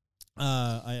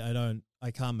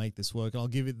can't make this work. I'll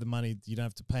give you the money. You don't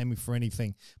have to pay me for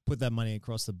anything. Put that money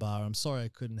across the bar. I'm sorry I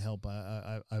couldn't help.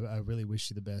 I really wish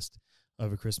you the best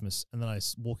over Christmas. And then I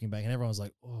was walking back, and everyone was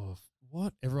like, oh,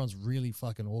 what? Everyone's really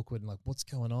fucking awkward and like, what's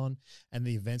going on? And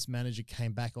the events manager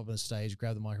came back up on the stage,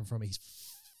 grabbed the microphone from me. He's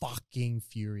fucking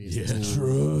furious. Yeah.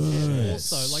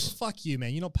 Also, like, fuck you,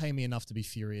 man. You're not paying me enough to be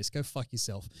furious. Go fuck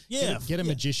yourself. Yeah, Get a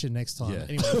magician next time. Yeah.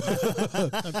 Anyway,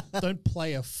 don't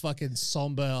play a fucking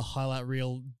somber highlight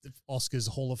reel Oscars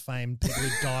Hall of Fame people who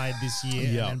died this year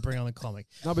Yeah. and then bring on the comic.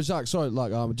 No, but Jacques, sorry,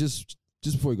 like, just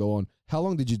before we go on, how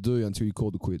long did you do until you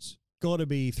called the quits? Got to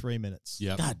be 3 minutes.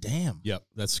 Yep. God damn. Yep.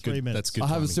 That's 3 good. minutes. That's good. I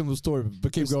have a timing. similar story,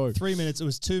 but keep going. 3 minutes. It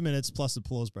was 2 minutes plus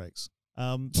applause breaks.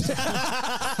 More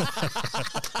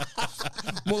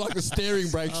like the staring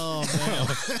breaks. Oh, man.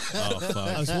 Oh, fuck.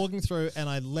 I was walking through and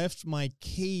I left my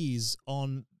keys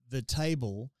on the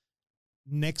table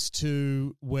next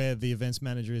to where the events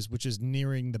manager is, which is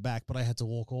nearing the back, but I had to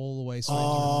walk all the way straight through.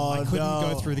 I couldn't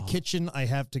go through the kitchen. I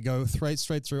have to go straight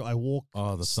through. I walk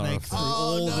Oh, the snake through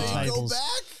all the tables.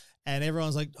 And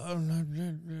everyone's like, oh, no.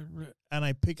 And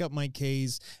I pick up my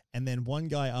keys, and then one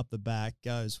guy up the back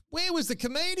goes, where was the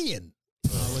comedian?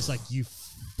 And I was like, you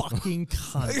fucking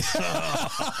cunt.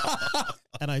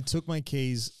 And I took my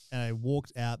keys, and I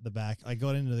walked out the back. I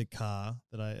got into the car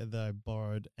that I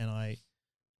borrowed, and I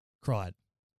cried.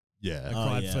 Yeah. I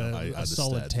cried yeah. for I a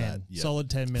solid understand 10. that, yeah. Solid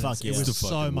 10 minutes. Fuck yeah. It was It's the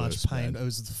so fucking much worst, pain. man. It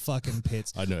was the fucking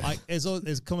pits. I know. There's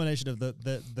a combination of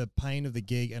the pain of the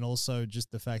gig and also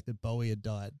just the fact that Bowie had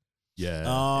died. Yeah.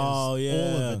 Oh, It was yeah.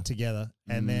 all of it together.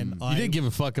 And then You didn't give a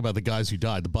fuck about the guys who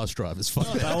died, the bus drivers.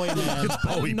 Fuck that. Bowie, man. It's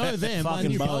I Bowie, didn't know man. them. I Fucking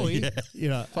knew Bowie. Bowie. You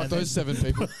know, Fuck and those 7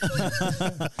 people.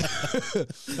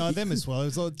 no, them as well. It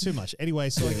was all too much. Anyway,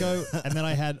 so I go, and then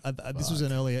I had this was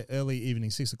an early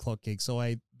evening 6 o'clock gig. So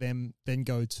I then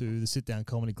go to the Sit Down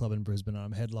Comedy Club in Brisbane. And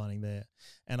I'm headlining there,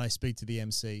 and I speak to the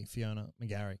MC Fiona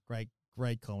McGarry,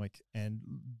 great comic, and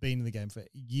been in the game for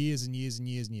years and years and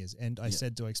years and years. And I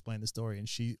said to explain the story, and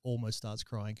she almost starts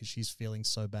crying because she's feeling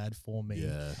so bad for me.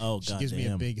 Yeah. Oh, She God gives me a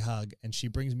damn. big hug, and she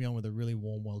brings me on with a really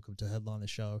warm welcome to headline the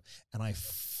show, and I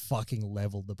fucking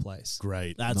leveled the place.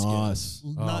 Great. That's Nice.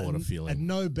 Oh, what a feeling. And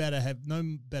no better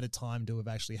time to have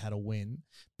actually had a win,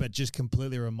 but just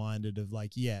completely reminded of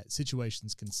like, yeah,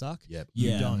 situations can suck. Yep.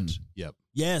 You Yeah. don't. Yep.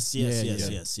 Yes. Yeah.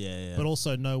 Yeah. But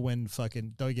also know when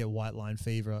don't get white line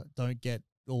fever. Don't get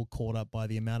all caught up by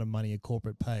the amount of money a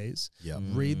corporate pays. Yep.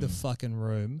 Read the fucking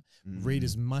room. Mm. Read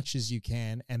as much as you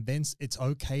can, and then it's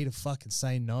okay to fucking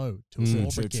say no to a True,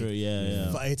 corporate true. gig.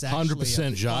 Yeah. It's actually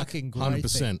 100%, a Jacques. fucking great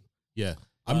 100%. thing. Yeah.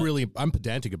 I'm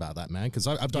pedantic about that, man, because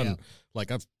I've done, Yeah.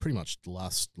 I've pretty much the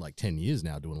last 10 years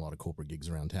now doing a lot of corporate gigs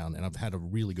around town, and I've had a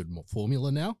really good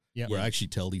formula now Yep. where I actually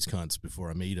tell these cunts before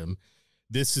I meet them,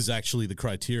 this is actually the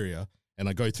criteria, and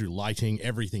I go through lighting,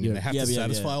 everything, and they have to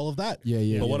satisfy all of that.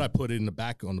 Yeah. But what I put in the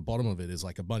back, on the bottom of it, is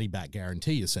like a money back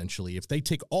guarantee, essentially. If they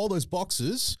tick all those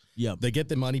boxes, Yep. they get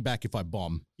their money back if I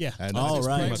bomb. Yeah. And Oh, that's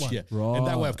right. pretty much, Great yeah. one. And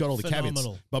that way I've got all the Phenomenal.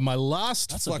 caveats. But my last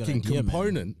That's a good fucking idea, man.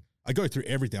 component, I go through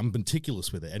everything. I'm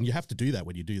meticulous with it. And you have to do that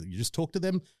when you do it. You just talk to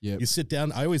them. Yep. You sit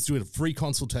down. I always do a free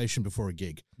consultation before a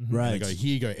gig. Right. And I go,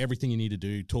 here you go, everything you need to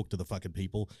do, talk to the fucking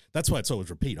people. That's why it's always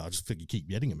repeat. I just figure keep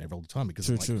getting them every time because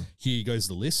True, I'm like, true. here goes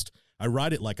the list. I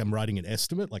write it like I'm writing an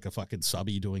estimate, like a fucking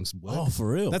subby doing some work. Oh,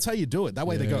 for real? That's how you do it. That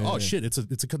way they go, Yeah. oh shit, it's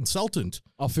a consultant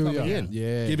I feel coming you. in,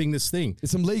 Yeah. giving this thing.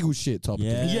 It's some legal shit type of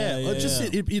Yeah.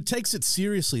 thing. It takes it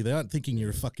seriously. They aren't thinking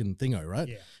you're a fucking thingo, right?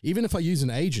 Yeah. Even if I use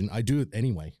an agent, I do it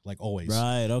anyway, like always.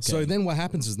 Right. Okay. So then what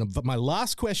happens is my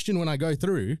last question when I go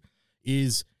through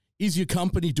is your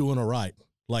company doing all right?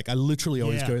 Like I literally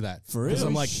always Yeah. go that. For Because real?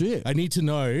 I'm like, Shit. I need to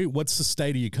know what's the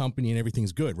state of your company and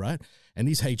everything's good, right? And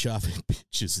these HR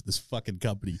bitches at this fucking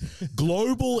company,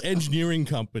 global engineering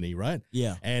company, right?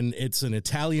 Yeah. And it's an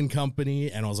Italian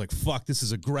company. And I was like, fuck, this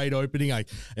is a great opening.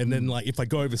 And then like, if I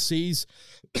go overseas,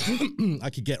 I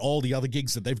could get all the other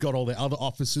gigs that they've got, all their other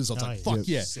offices. I was like, fuck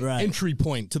yeah. Right. Entry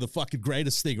point to the fucking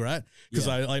greatest thing, right? Because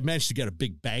Yeah. I managed to get a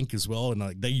big bank as well. And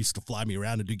like, they used to fly me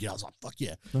around and do gigs. I was like, fuck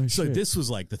yeah. No So shit. this was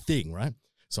like the thing, right?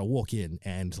 So I walk in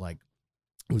and like,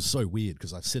 it was so weird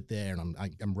because I sit there and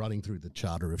I'm running through the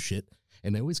charter of shit,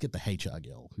 and they always get the HR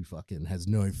girl who fucking has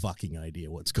no fucking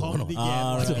idea what's going Comedy, on. yeah,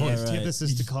 like right, the right.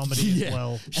 antithesis to comedy as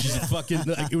well. She's fucking,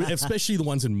 especially the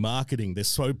ones in marketing. They're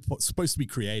supposed to be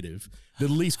creative. They're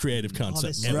the least creative Oh, cunts they're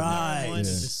I've so ever met. Right. narrow-minded.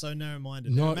 Yeah. They're so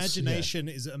narrow-minded. No, Their it's- imagination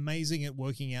is amazing at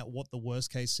working out what the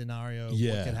worst-case scenario,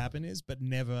 Yeah. what could happen is, but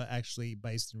never actually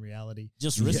based in reality.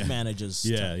 Just risk Yeah. managers.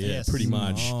 Yeah, yeah, Yes. pretty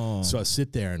much. Oh. So I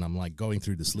sit there and I'm like going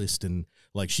through this list, and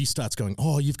like she starts going,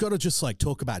 "Oh, you've got to just like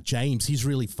talk about James. He's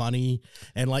really funny."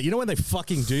 And like, you know when they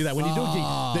fucking do that when you do a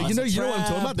gig, you know what I'm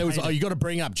talking about. There was, oh, you got to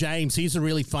bring up James. He's the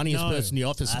really funniest No. person in the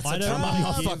office. That's I a don't trap. I'm want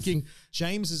not to give fucking.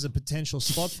 James is a potential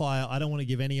spot fire. I don't want to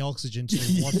give any oxygen to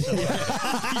him whatsoever.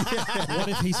 What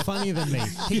if he's funnier than me?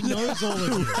 He knows all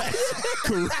of you.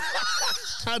 Correct.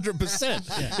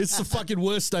 100%. It's the fucking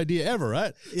worst idea ever,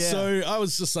 right? Yeah. So I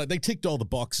was just like, they ticked all the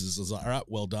boxes. I was like, all right,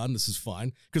 well done. This is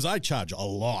fine. Because I charge a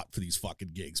lot for these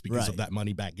fucking gigs because of Right. that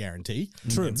money back guarantee.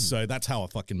 True. And so that's how I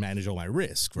fucking manage all my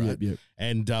risk, right? Yep.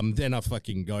 And then I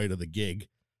fucking go to the gig.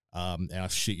 And I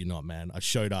shit you not, man. I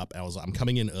showed up. I was like, I'm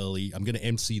coming in early. I'm going to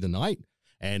MC the night.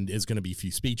 And there's going to be a few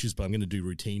speeches, but I'm going to do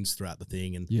routines throughout the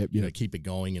thing and Yep, you know yep. keep it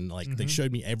going. And like they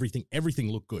showed me everything.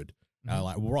 Everything looked good. I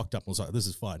like rocked up and was like, this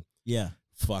is fine. Yeah.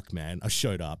 Fuck, man. I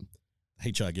showed up.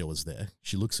 HR girl was there.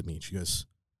 She looks at me and she goes,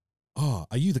 "Oh,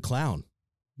 are you the clown?"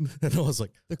 And I was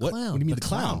like, The "What? clown? What do you mean The the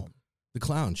clown? clown. The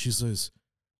clown." She says,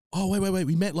 "Oh, wait.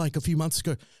 We met like a few months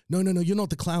ago." No, you're not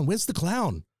the clown. Where's the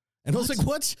clown? And I was like,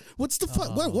 "What? What's the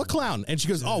fuck? What clown?" And she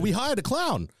goes, "Oh, we hired a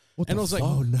clown." And I was like,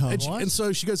 Oh, no. And, What? and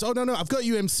so she goes, "Oh, no, I've got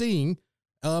you emceeing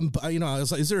but I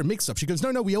was like, is there a mix-up? She goes,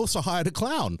 no, we also hired a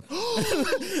clown.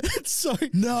 So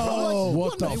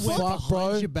what the They went fuck, bro?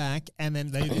 behind your back, and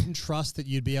then they didn't trust that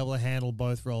you'd be able to handle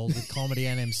both roles with comedy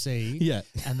and MC. Yeah.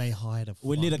 And they hired a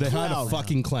We need a They hired a clown.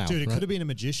 fucking clown. dude. It right? could have been a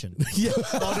magician. Yeah.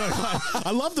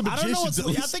 I love the I don't know.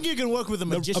 magicians. I think you can work with a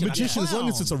magician. A magician, as long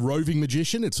as it's a roving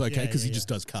magician, it's okay Yeah, because he yeah, just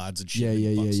does cards and shit. Yeah,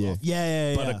 and yeah, fucks yeah, off.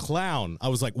 Yeah. But a clown, I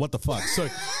was like, what the fuck? So,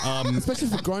 Especially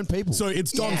for grown people. so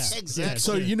it's Don. exactly.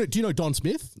 So do you know Don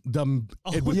Smith?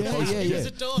 Edward yeah, the Postman? yeah, yeah. Is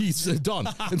it Don? He's Don.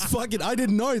 It's fucking. I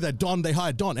didn't know that Don. They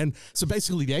hired Don, and so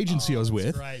basically the agency I was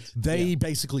with, great. they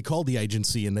basically called the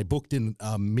agency and they booked in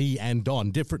me and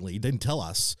Don differently. Didn't tell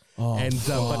us,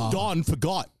 but Don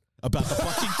forgot about the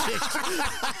fucking kick.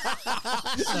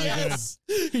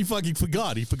 He fucking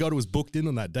forgot. He forgot it was booked in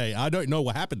on that day. I don't know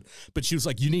what happened, but she was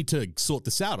like, "You need to sort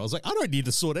this out." I was like, "I don't need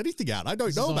to sort anything out. I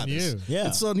don't know is about on this. you. Yeah.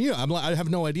 It's on you." I'm like, "I have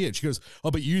no idea." She goes,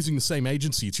 "Oh, but you're using the same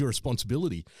agency. It's your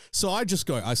responsibility." So I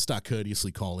start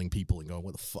courteously calling people and going,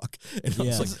 "What the fuck?" And I was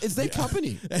Yeah. like, it's their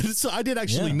company. and so I did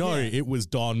actually know it was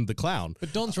Don the clown.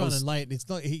 But Don's running late. It's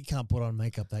not. He can't put on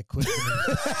makeup that quick.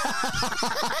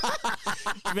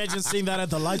 Imagine seeing that at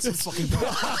the lights of fucking.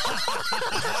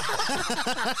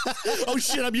 Oh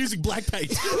shit, I'm using black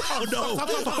paint. Oh no.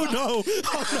 Oh no.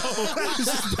 Oh no.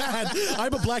 This is bad.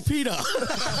 I'm a Black Peter.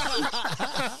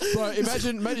 Bro,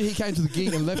 imagine he came to the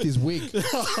gig and left his wig.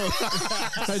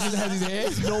 Imagine had his hair,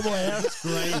 normal hair.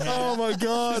 Great. Oh my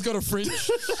god. He's got a fringe.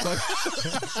 Like,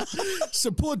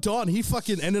 So poor Don, he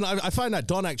fucking, and then I find out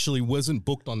Don actually wasn't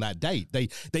booked on that date. They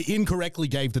incorrectly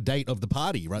gave the date of the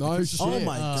party, right? no Because- shit. Oh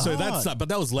my god. So that's but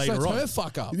that was So later it's on. her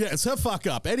fuck up. Yeah, it's her fuck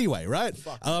up anyway, right?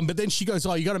 But then she goes,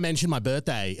 "Oh, you got to mention my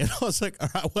birthday," and I was like, "All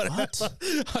right, whatever."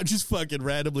 I just fucking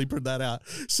randomly put that out.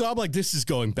 So I'm like, "This is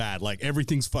going bad. Like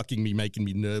everything's fucking me, making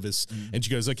me nervous." And she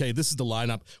goes, "Okay, this is the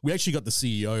lineup. We actually got the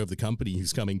CEO of the company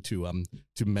who's coming to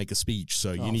make a speech.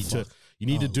 So you need to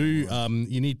do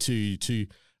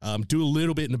a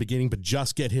little bit in the beginning, but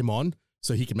just get him on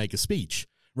so he can make a speech."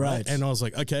 Right. And I was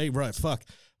like, okay, right, fuck.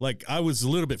 Like I was a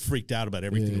little bit freaked out about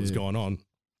everything that was going on.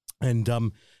 And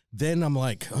then I'm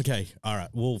like, okay, all right,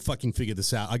 we'll fucking figure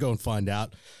this out. I go and find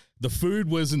out. The food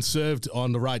wasn't served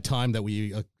on the right time that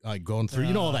we gone through.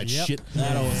 You know all that Yep. shit.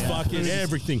 That always fucking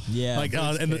everything. Yeah. Like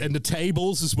and the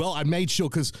tables as well. I made sure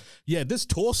because this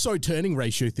torso turning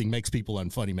ratio thing makes people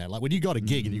unfunny, man. Like when you got a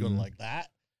gig and you got like that.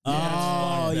 Oh, it's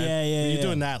fine, man. yeah. When you're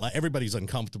doing that, like everybody's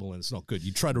uncomfortable and it's not good.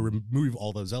 You try to remove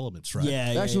all those elements, right?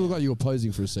 Yeah. It actually looked like you were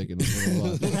posing for a second.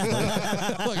 Like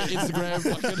an Instagram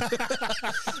fucking.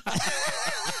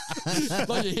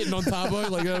 Like you're hitting on Tabo,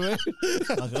 like, you know what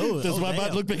I mean? Does my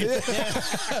butt look big?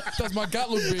 Does my gut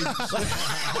look big?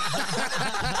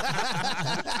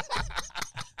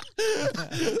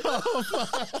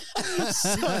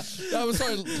 I'm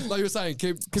sorry, like you were saying,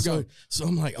 keep going. So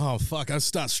I'm like, oh fuck, I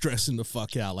start stressing the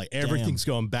fuck out. Like everything's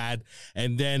going bad.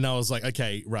 And then I was like,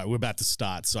 okay, right, we're about to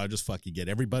start. So I just fucking get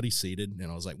everybody seated.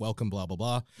 And I was like, welcome, blah, blah,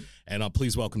 blah. And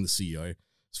please welcome the CEO.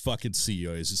 This fucking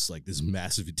CEO is just like this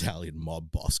massive Italian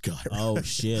mob boss guy. Right? Oh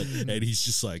shit. And he's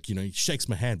just like, he shakes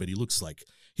my hand, but he looks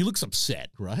upset,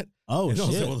 right? Oh And I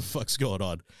was shit. like, what the fuck's going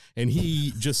on? And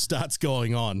he just starts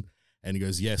going on. And he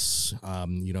goes, yes, I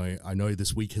know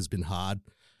this week has been hard.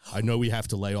 I know we have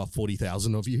to lay off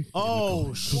 40,000 of you.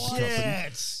 Oh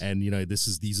shit! And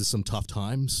these are some tough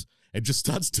times. And just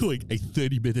starts doing a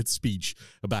 30-minute speech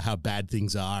about how bad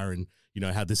things are, and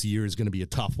how this year is going to be a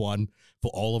tough one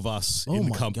for all of us in the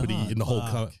my company, God, in the whole.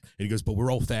 And he goes, but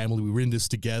we're all family. We were in this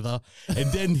together.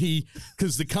 And then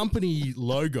because the company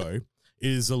logo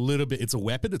is it's a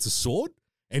weapon. It's a sword.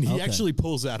 And he actually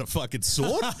pulls out a fucking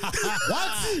sword.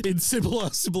 What? And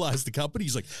symbolize the company.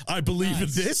 He's like, I believe in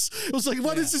this. I was like,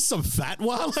 what is this, some fat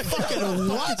one? Like, fucking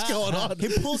what's going on? He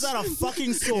pulls out a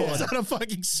fucking sword. Pulls out a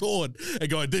fucking sword and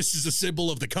going, this is a symbol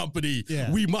of the company.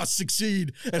 Yeah. We must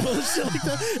succeed. And all this shit like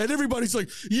that. And everybody's like,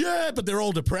 yeah, but they're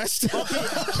all depressed.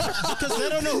 Because they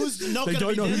don't know who's not They going to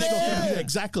don't be know who's there. not going to be there.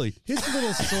 Exactly. Here's a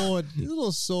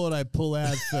little sword I pull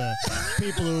out for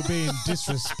people who are being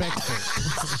disrespectful.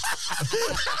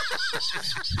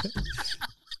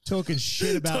 Talking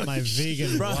shit about my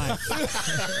vegan wife.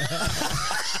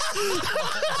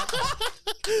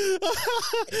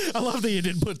 I love that you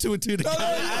didn't put two and two together.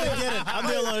 I didn't get it. I'm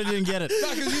the only one who didn't get it.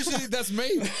 No, because usually that's me.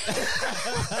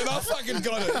 And I fucking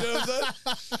got it. You know what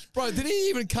I'm saying? Bro, did he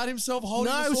even cut himself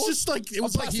holding No, the it was sword? just like it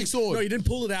was A plastic plastic sword. No, he didn't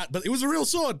pull it out, but it was a real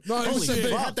sword. No, it was but a it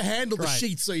big- had to handle the Right.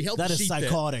 sheet, so he held That the is sheet there,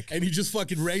 psychotic. and he just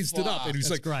fucking raised it up, and he was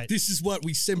That's like, great. "This is what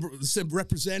we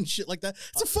represent." Shit like that.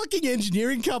 It's a fucking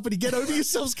engineering company. Get over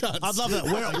yourselves, cunts. I love that.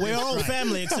 We're all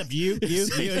family except you.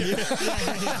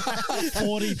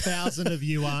 40,000 of of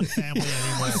you aren't family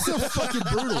anymore. so fucking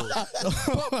brutal.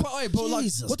 but like,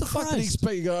 Jesus what the fuck did he Christ.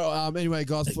 expect? You go, anyway,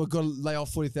 guys, we've got to lay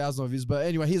off 40,000 of his. But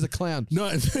anyway, here's a clown. No,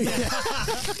 To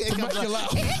make you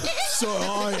laugh. so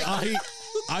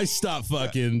I start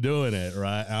fucking doing it,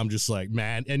 right? I'm just like,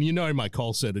 man, and you know my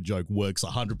call center joke works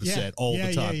 100% all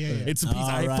the time. Yeah. It's a piece.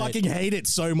 I right. fucking hate it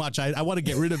so much. I want to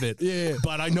get rid of it. Yeah.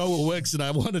 But I know it works, and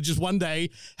I want to just one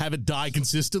day have it die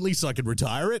consistently so I can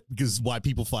retire it because white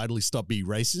people finally stop being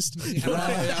racist.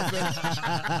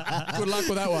 Good luck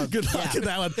with that one. Good luck with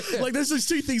that one. Like, there's those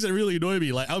two things that really annoy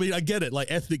me. Like, I mean, I get it. Like,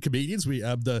 ethnic comedians, we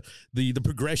the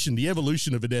progression, the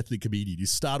evolution of an ethnic comedian. You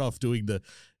start off doing the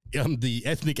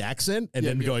ethnic accent and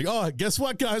then going, oh, guess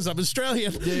what, guys? I'm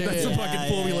Australian. That's the fucking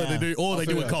formula they do. Or they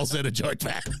do a call center joke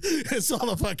back. It's all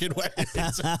the fucking way.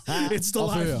 It's the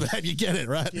life, man. You get it,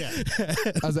 right? Yeah.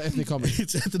 As an ethnic comic.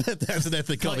 It's as an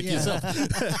ethnic comic yourself.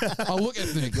 I look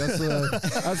ethnic.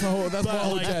 That's my whole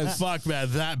Like, jazz. fuck, man,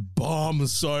 that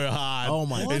bombs so hard. Oh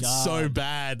my It's God. so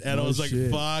bad. And I Oh, was like, shit.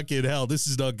 fucking hell, this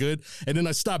is not good. And then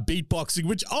I start beatboxing,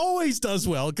 which always does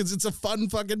well because it's a fun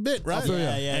fucking bit, right? feel ya.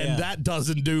 And that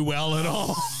doesn't do well at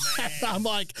all. I'm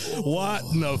like, what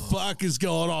in the fuck is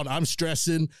going on? I'm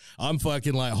stressing. I'm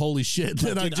fucking like, holy shit.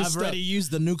 Then I Dude, just I've already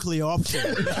used the nuclear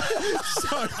option.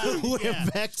 So we're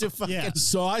back to fucking. Yeah.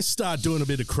 So I start doing a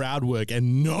bit of crowd work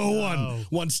and no one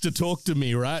wants to talk to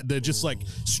me, right? They're just like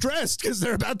stressed because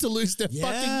they're about to lose their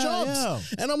fucking jobs. yeah.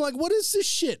 And I'm like, what is this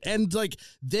shit? And like,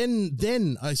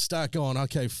 then I start going,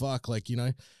 okay, fuck, like, you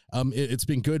know, it's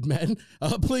been good, man.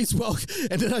 Please welcome.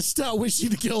 And then I start wishing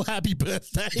the girl happy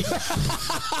birthday.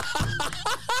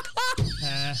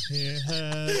 Happy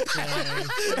birthday.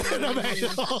 And I made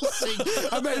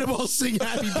them all sing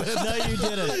happy birthday. No, you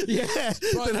didn't. Yeah.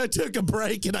 Then I took a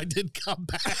break and I did come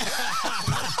back.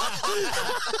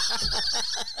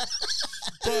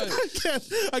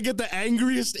 I get the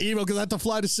angriest email because I had to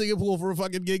fly to Singapore for a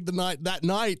fucking gig that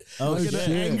night. Oh, I get the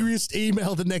shit. angriest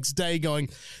email the next day going,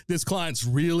 this client's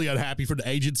really unhappy for the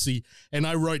agency. And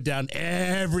I wrote down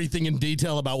everything in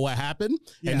detail about what happened.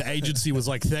 And the agency was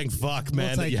like, thank fuck,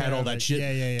 man, that take you had care all of that it. shit.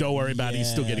 Yeah. Don't worry about it.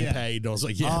 He's still getting Yeah. paid. And I was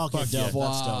like, yeah, Oh, okay, fuck dope.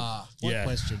 yeah.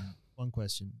 That's dope. One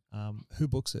question. Who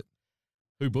books it?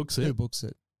 Who books Who it? books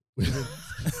it?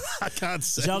 I can't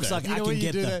say Jokes that. like, I can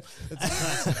get them.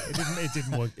 It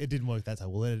didn't work. It didn't work that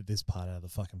time. We'll edit this part out of the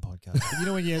fucking podcast. But you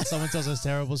know when someone tells us a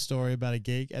terrible story about a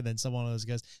gig and then someone else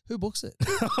goes, "Who books it?"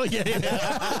 Oh, yeah.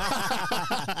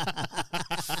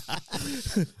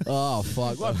 Oh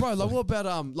fuck, like, bro. Like, what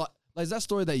about like is that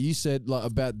story that you said like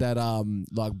about that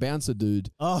like bouncer dude?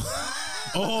 Oh,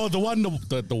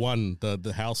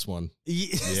 the house one.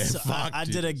 Yes. fuck, I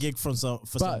did a gig for some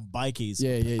bikies.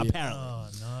 Yeah. Apparently. Oh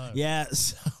no. Yeah.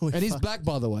 So we And he's fuck- black,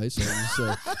 by the way, so just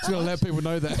gonna let people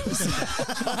know that.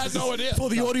 I had no idea. For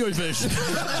the audio version.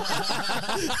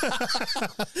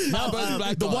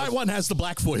 The white one has the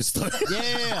black voice, though.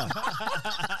 Yeah.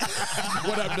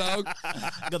 What up, dog?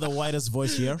 Got the whitest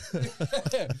voice here.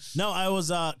 No, I was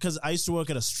because I used to work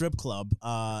at a strip club,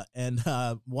 and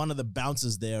one of the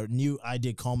bouncers there knew I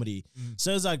did comedy.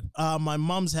 So it's like, my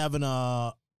mom's having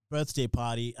a birthday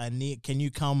party. Can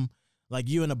you come? Like,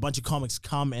 you and a bunch of comics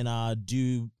come and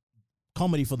do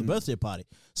comedy for the birthday party.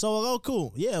 So I'm like, oh,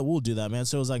 cool. Yeah, we'll do that, man.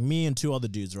 So it was like me and two other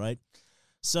dudes, right?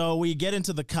 So we get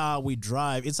into the car, we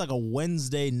drive. It's like a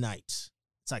Wednesday night.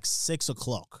 It's like 6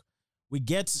 o'clock.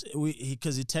 Because he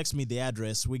texted me the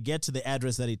address. We get to the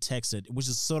address that he texted, which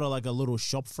is sort of like a little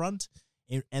shop front,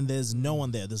 and there's no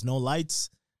one there. There's no lights.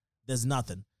 There's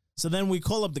nothing. So then we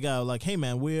call up the guy, like, hey,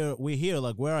 man, we're here.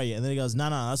 Like, where are you? And then he goes, no,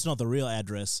 that's not the real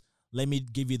address. Let me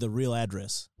give you the real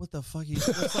address. What the fuck? It's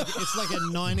like a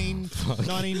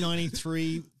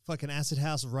 1993 fucking acid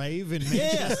house rave in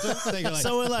Manchester. Yeah. Like,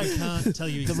 So we're like, I can't tell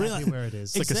you the real- exactly where it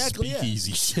is. It's Exactly, like yeah. a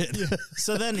speakeasy shit.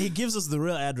 So then he gives us the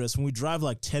real address when we drive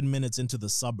like 10 minutes into the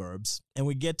suburbs and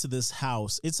we get to this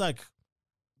house. It's like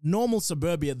normal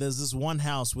suburbia. There's this one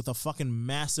house with a fucking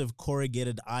massive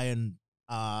corrugated iron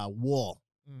wall.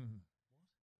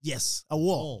 Yes, a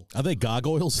wall. Are they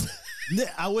gargoyles?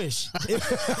 I wish.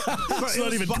 It's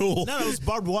not even cool. No, it was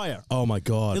barbed wire. Oh, my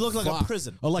God. It looked like a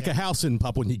prison. Oh, like a house in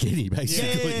Papua New Guinea,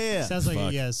 basically. Yeah. Sounds like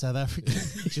Fuck. a South African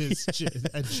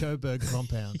a Joburg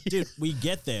compound. Dude, we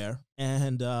get there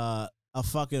and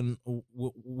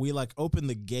we like open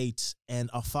the gate and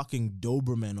a fucking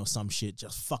Doberman or some shit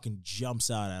just fucking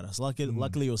jumps out at us.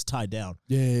 Luckily it was tied down.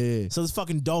 Yeah. So this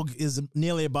fucking dog is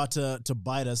nearly about to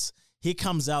bite us. He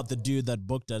comes out, the dude that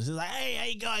booked us. He's like, hey, how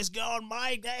you guys going,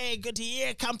 Mike? Hey, good to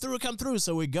hear. Come through.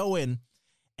 So we go in,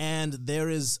 and there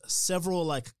is several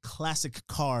like classic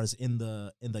cars in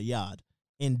the yard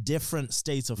in different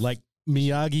states of Like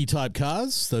Miyagi type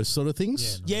cars, those sort of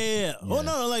things. Yeah. Oh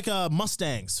no, like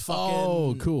Mustangs. Fucking,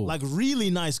 Oh, cool. Like really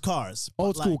nice cars. but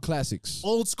Old school like, classics.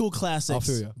 Old school classics.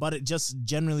 I feel ya. But it just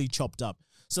generally chopped up.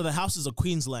 So the house is a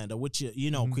Queenslander, which you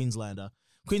know Queenslander.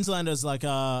 Queenslander is like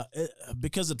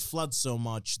because it floods so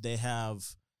much, they build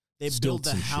Stilts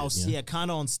the and shit, house, yeah.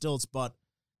 kind of on stilts, but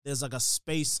there's like a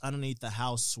space underneath the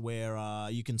house where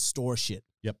you can store shit.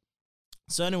 Yep.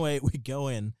 So anyway, we go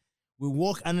in, we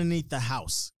walk underneath the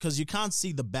house because you can't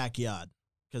see the backyard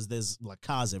because there's like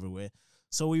cars everywhere.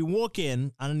 So we walk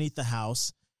in underneath the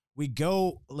house. We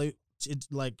go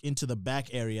like into the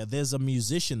back area. There's a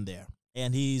musician there,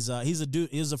 and he's a dude.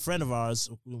 He's a friend of ours.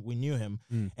 We knew him,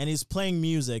 and he's playing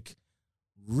music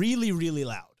really, really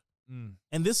loud.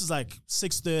 And this is like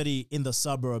 6:30 in the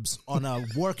suburbs on a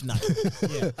work night.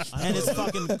 And it's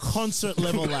fucking concert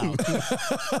level loud.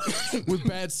 With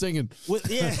bad singing. So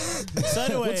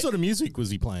anyway, What sort of music was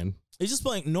he playing? he's just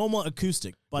playing normal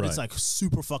acoustic, but it's Right. like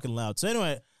super fucking loud. So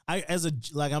anyway,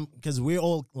 because we're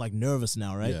all like nervous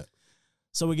now, right? Yeah.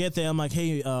 So we get there. I'm like,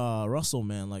 hey, Russell,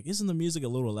 man, like, isn't the music a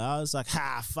little loud? It's like,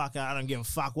 fuck, I don't give a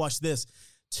fuck. Watch this.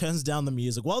 Turns down the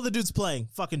music while the dude's playing.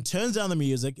 Fucking turns down the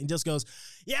music and just goes,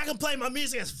 yeah, I can play my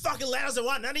music as fucking loud as I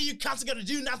want. None of you cunts are gonna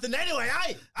do nothing anyway.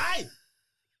 Hey.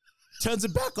 Turns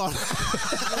it back on.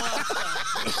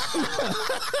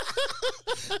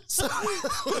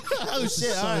 Oh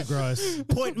shit! So all right. gross.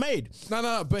 Point made.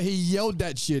 No, but he yelled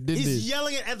that shit, didn't He's he?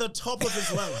 yelling it at the top of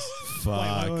his lungs.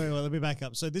 Fuck. Wait, let me back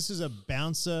up. So this is a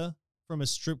bouncer from a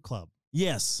strip club.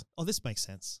 Yes. Oh, this makes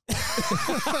sense.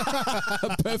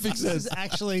 Perfect This sense. is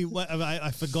actually what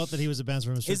I forgot that he was a bouncer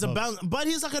from a strip He's a club. but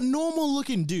he's like a normal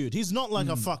looking dude. He's not like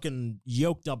a fucking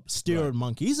yoked up steroid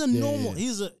monkey. He's a normal.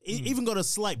 yeah. He even got a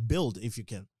slight build, if you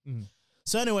can.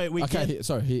 So anyway, we Okay,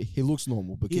 get, he looks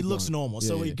normal, but he keep looks going. normal. Yeah,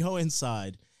 So yeah. we go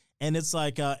inside, and it's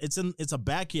like it's a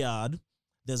backyard.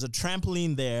 There's a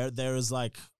trampoline there. There is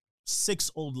like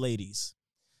 6 old ladies.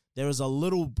 There is a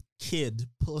little kid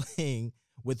playing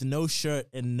with no shirt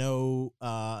and no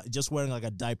just wearing like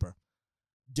a diaper,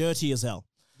 dirty as hell.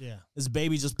 Yeah. This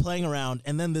baby just playing around,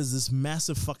 and then there's this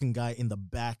massive fucking guy in the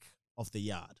back of the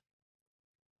yard.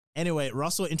 Anyway,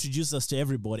 Russell introduced us to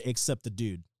everybody except the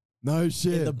dude No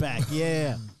shit. in the back.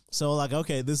 Yeah. So like,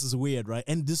 okay, this is weird, right?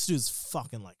 And this dude's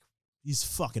fucking like, he's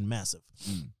fucking massive.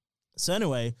 So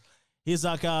anyway, he's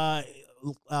like,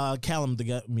 Callum, the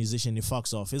guy, musician, he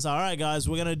fucks off. He's like, all right, guys,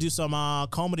 we're gonna do some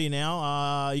comedy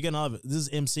now. You're gonna love it. This is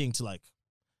emceeing to like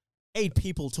 8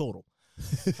 people total.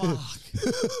 Fuck.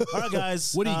 All right,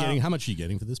 guys. What are you getting? How much are you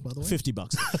getting for this, by the way?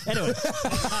 $50. Anyway,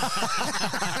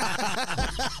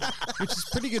 Which is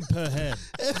pretty good per head.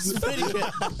 it's pretty good.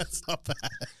 That's not bad.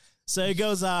 So he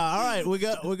goes, all right, we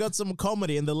got some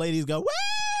comedy, and the ladies go,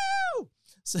 woo!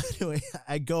 So anyway,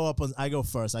 I go up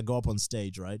on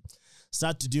stage, right?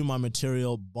 Start to do my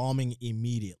material, bombing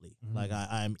immediately. Like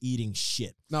I'm eating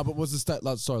shit. No, but was the stage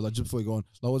like? Sorry, like just before you go on,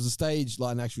 like was the stage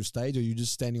like an actual stage, or you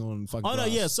just standing on fucking? Oh no, grass?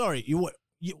 yeah, sorry.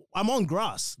 I'm on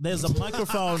grass. There's a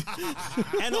microphone,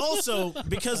 and also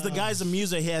because the guy's a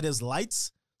muser, he had his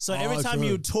lights. So every time true.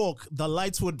 you talk, the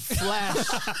lights would flash.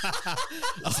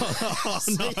 Oh,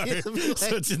 no.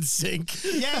 So it's in sync.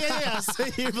 Yeah. So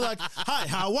you'd be like, "Hi,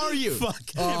 how are you?" Fuck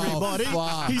Oh, everybody.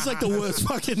 fuck. He's like the worst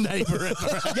fucking neighbor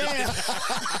ever. Yeah.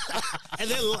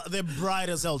 And they're bright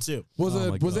as hell too. Was Oh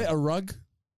my it was God. it a rug?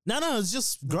 No, it's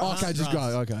just grass. Okay, just go.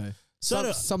 Okay.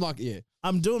 So Some like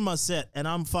I'm doing my set and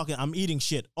I'm eating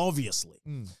shit, obviously.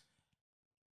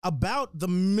 About the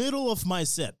middle of my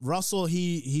set, Russell,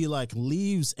 he like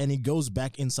leaves and he goes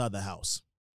back inside the house.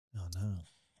 Oh no.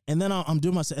 And then I'm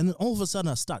doing my set, and then all of a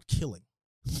sudden I start killing.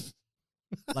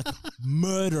 Like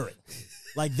murdering.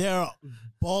 Like they're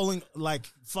bawling, like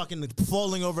fucking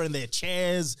falling over in their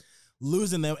chairs,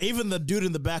 losing them. Even the dude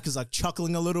in the back is like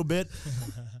chuckling a little bit.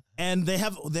 And they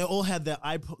all had their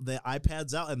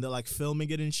iPads out and they're like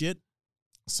filming it and shit.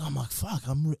 So I'm like, fuck,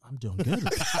 I'm doing good.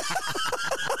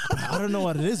 I don't know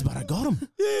what it is, but I got him.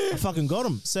 I fucking got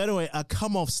him. So anyway, I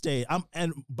come off stage.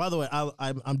 And by the way,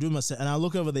 I'm doing my set, and I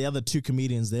look over the other 2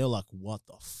 comedians. They're like, "What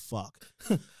the fuck?"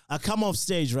 I come off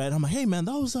stage, right? I'm like, "Hey man,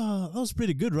 that was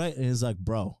pretty good, right?" And he's like,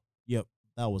 "Bro, yep,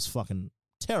 that was fucking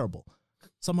terrible."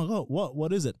 So I'm like, "Oh,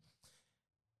 what is it?"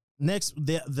 Next,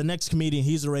 the next comedian,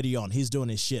 he's already on. He's doing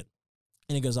his shit,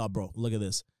 and he goes, "Oh, bro, look at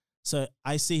this." So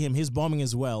I see him. He's bombing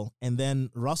as well, and then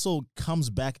Russell comes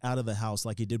back out of the house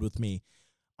like he did with me.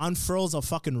 unfurls a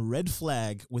fucking red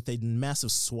flag with a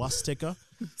massive swastika.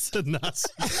 It's a Nazi.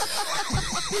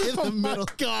 In the middle.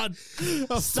 God.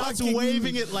 Starts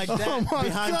waving it like that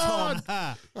behind Tom.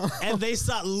 And they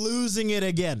start losing it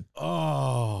again.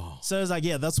 Oh. So it's like,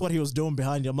 yeah, that's what he was doing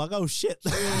behind you. I'm like, oh shit.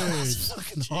 That's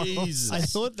fucking horrible. Jesus.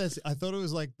 I thought it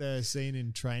was like the scene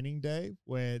in Training Day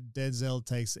where Denzel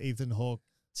takes Ethan Hawke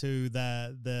to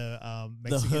the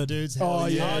Mexican hood. dude's Oh,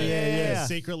 house. yeah.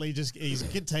 Secretly, he's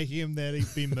taking him there to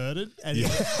be murdered, and you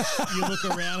look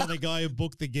around and the guy who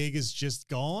booked the gig is just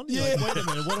gone. You're like, wait a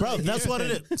minute, what? Bro, am I that's what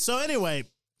doing? it is. So anyway,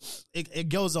 it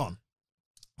goes on.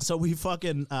 So we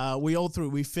fucking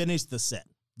we finished the set.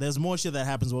 There's more shit that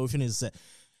happens when we finish the set.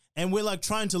 And we're like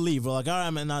trying to leave. We're like, all right,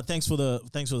 man, thanks for the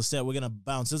set. We're gonna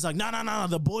bounce. It's like, no,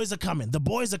 the boys are coming. The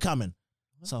boys are coming.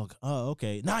 So like, oh,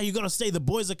 okay. Nah, you gotta stay. The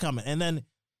boys are coming. And then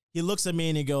he looks at me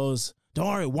and he goes, don't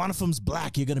worry, one of them's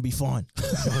black. You're gonna be fine.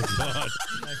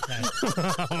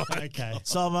 Okay.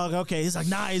 So I'm like, okay. He's like,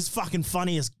 nah, he's fucking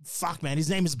funny as fuck, man. His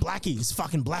name is Blackie. He's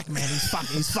fucking black, man. He's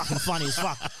fucking funny as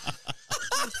fuck.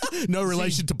 No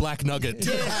relation to Black Nugget.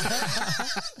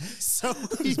 So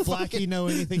Does Blackie know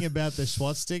anything about the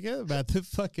swastika, about the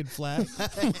fucking flag?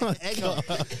 Hang on.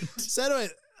 So anyway,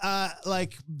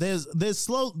 like there's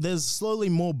slowly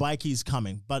more bikies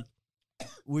coming, but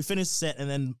we finish set and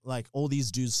then like all these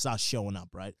dudes start showing up,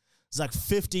 right? It's like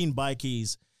 15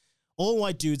 bikies, all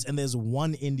white dudes, and there's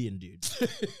one Indian dude.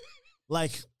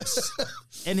 Like,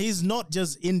 and he's not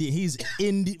just Indian, he's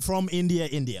from India.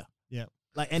 Yeah.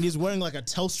 Like, and he's wearing like a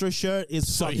Telstra shirt.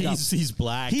 It's So he's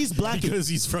black. He's black because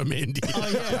he's from India. Oh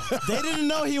yeah, they didn't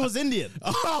know he was Indian.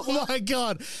 Oh my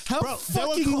God. How Bro, they were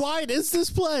fucking white is this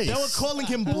place? They were calling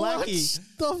him Blackie,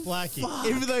 Blackie.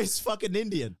 even though he's fucking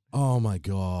Indian. Oh my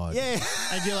God. Yeah.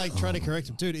 And you're like trying to correct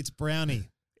him. Dude, it's Brownie.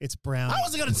 It's Brownie. I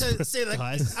wasn't going to say that.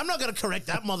 Guys. I'm not going to correct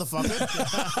that motherfucker.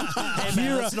 Hey,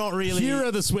 man, that's not really. Here are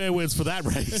the swear words for that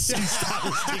race.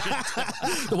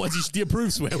 The ones you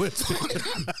approve swear words.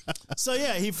 So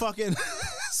yeah, he fucking.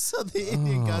 So the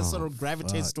Indian guy sort of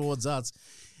gravitates towards us,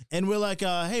 and we're like,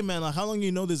 "Hey man, like, how long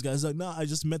you know this guy?" He's like, "No, I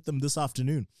just met them this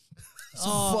afternoon." But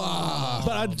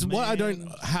I don't.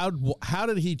 How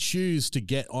did he choose to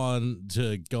get on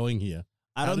to going here?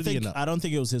 I How don't did he think. end up? I don't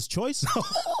think it was his choice.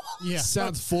 Yeah.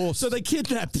 Sounds forced. So they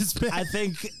kidnapped this man I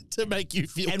think. to make you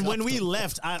feel. And when we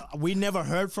left, we never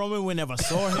heard from him. We never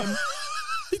saw him.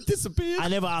 he disappeared. I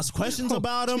never asked questions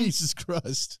about him. Jesus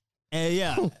Christ. And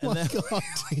yeah, and then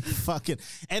he fucking,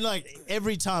 and like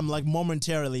every time, like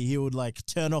momentarily, he would like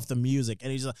turn off the music,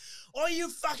 and he's like, "Oh, you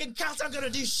fucking cunts aren't gonna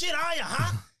do shit, are you?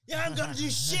 Huh? You ain't gonna do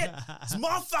shit. It's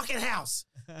my fucking house."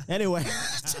 Anyway,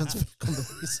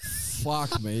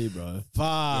 Fuck me, bro. Fuck.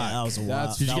 yeah, that was a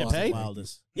wild. Did you that get was the paid?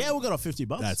 wildest. Yeah, we got our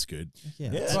 $50. That's good.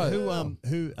 Yeah. Yeah. So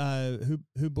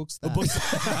who books that?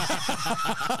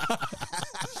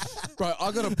 Bro,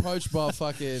 I got approached by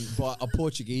a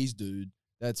Portuguese dude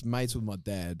that's mates with my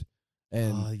dad.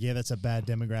 And Oh, yeah, that's a bad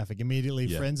demographic. Immediately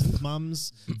Yeah. friends with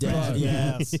mums. Dead,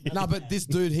 yeah. no, but this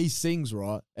dude, he sings,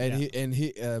 right? And Yeah.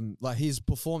 he like he's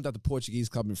performed at the Portuguese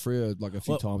club in Frio like a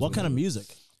few times. What kind of music?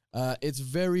 It's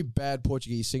very bad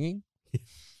Portuguese singing.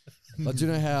 Like, do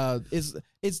you know how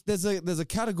there's a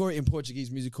category in Portuguese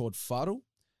music called fado,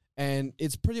 and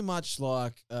it's pretty much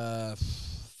like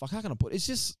fuck, how can I put it? It's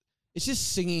just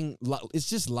singing, it's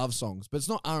just love songs, but it's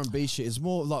not R&B shit. It's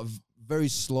more like very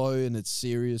slow and it's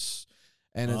serious,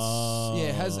 and it's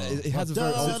it has a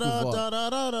very old school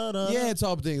vibe. Yeah,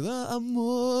 type of thing.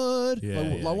 Amor,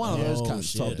 like one of those Oh,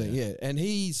 kinds type shit. thing. Yeah, and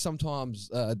he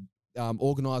sometimes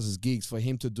organizes gigs for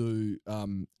him to do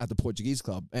at the Portuguese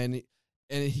club, and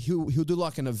he'll do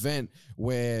like an event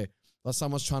where like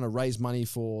someone's trying to raise money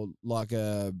for like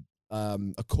a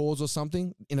cause or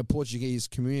something in a Portuguese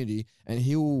community, and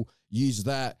he'll use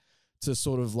that to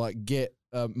sort of like get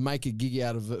make a gig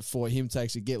out of it for him to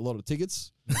actually get a lot of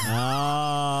tickets. So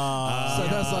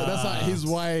that's like his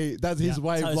way. That's his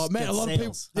way. So Like, man, a lot of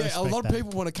people, sales. a lot of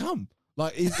people want to come.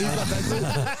 Like he's like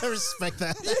that. I respect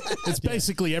that. It's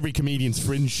basically every comedian's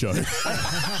fringe show.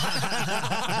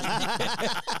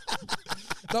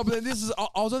 No, but then this is,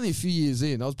 I was only a few years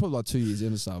in. I was probably like 2 years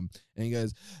in or something. And he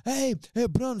goes, hey,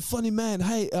 Bron, funny man.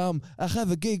 Hey, I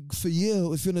have a gig for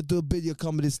you if you want to do a bit of your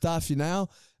comedy stuff, you know.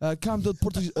 Come to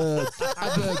Portuguese, at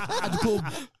the club,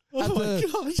 at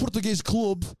the Portuguese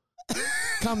club.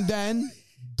 Come down.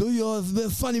 Do your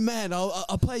funny man.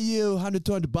 I'll pay you $100,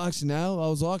 $200, you know. I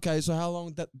was like, okay, so how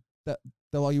long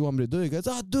they're like, you want me to do? He goes,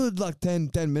 dude, like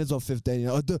 10 minutes or 15. You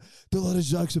know, do a lot of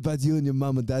jokes about you and your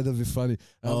mum and dad. That'll be funny.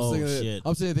 And I'm sitting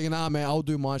there thinking, nah, man, I'll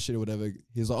do my shit or whatever.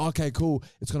 He's like, okay, cool.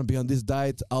 It's going to be on this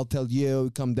date. I'll tell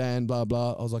you, come down, blah,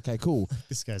 blah. I was like, okay, cool.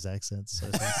 This guy's accent so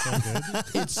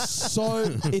good.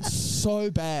 It's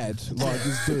so bad, like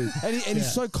this dude. And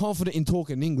he's so confident in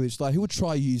talking English. Like, he would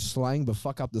try to use slang, but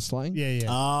fuck up the slang. Yeah.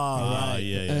 Oh, right.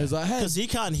 Yeah. And he's like, hey. Because he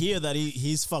can't hear that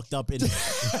he's fucked up in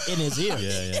his ear.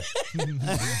 Yeah.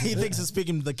 He thinks he's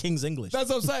speaking the King's English. That's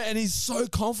what I'm saying. And he's so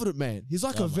confident, man. He's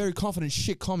like a very confident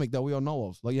shit comic that we all know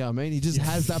of. Like, yeah, I mean, he just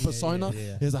has that persona.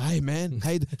 Yeah. He's like, hey, man,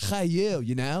 hey,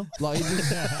 you know? Like,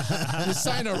 he's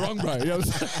saying it wrong, bro. You know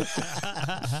what I'm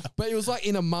saying? But it was like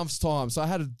in a month's time. So I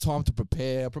had time to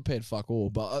prepare. I prepared fuck all,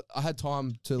 but I had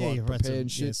time to Yeah, like you write prepare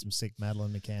and shit. some sick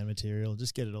Madeline McCann material.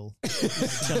 Just get it all.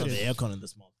 Turn on the aircon in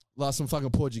this month. Like some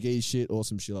fucking Portuguese shit or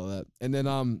some shit like that. And then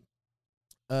on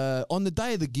the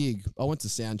day of the gig, I went to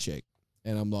sound check.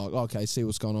 And I'm like, okay, see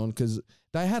what's going on. Because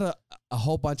they had a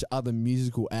whole bunch of other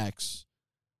musical acts.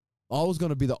 I was going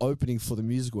to be the opening for the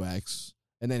musical acts.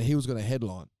 And then he was going to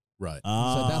headline. Right.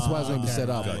 So that's why I was going to be set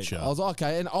up. Gotcha. I was like,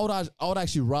 okay. And I would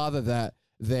actually rather that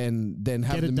than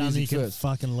have Get the it done. You music can first.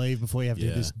 fucking leave before you have to do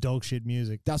Yeah. this dog shit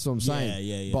music. That's what I'm saying.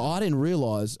 Yeah. But I didn't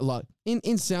realize, like, in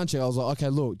soundcheck, I was like, okay,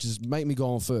 look, just make me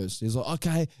go on first. He's like,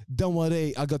 okay, don't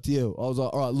worry, I got you. I was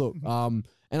like, all right, look.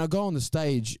 And I go on the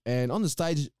stage, and on the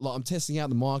stage, like, I'm testing out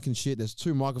the mic and shit. There's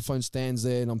 2 microphone stands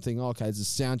there, and I'm thinking, okay, it's a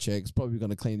sound check. It's probably going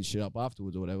to clean this shit up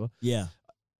afterwards or whatever. Yeah.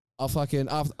 I fucking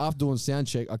after doing sound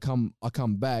check, I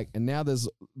come back, and now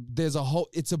there's a whole.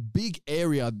 It's a big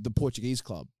area, the Portuguese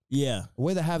club. Yeah.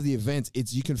 Where they have the events,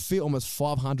 you can fit almost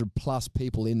 500 plus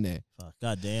people in there. Fuck.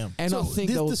 God damn. And I think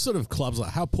this sort of clubs,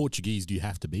 like, how Portuguese do you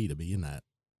have to be in that?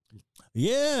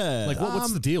 Yeah. Like,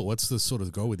 what's the deal? What's the sort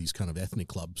of go with these kind of ethnic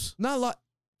clubs? no, like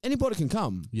anybody can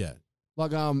come. Yeah.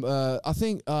 Like I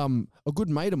think a good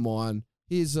mate of mine.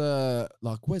 He's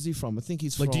like, where's he from? I think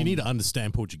he's Like, from. do you need to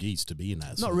understand Portuguese to be in that?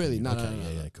 Not sort of really. thing? No, Okay,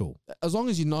 no. Yeah, cool. As long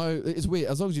as you know, it's weird.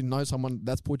 As long as you know someone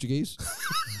that's Portuguese,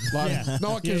 like Yeah.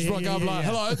 no one can just rock up like,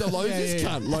 hello, who's this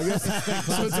cunt? Like,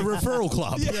 So it's a referral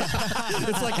club.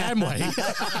 It's like Amway.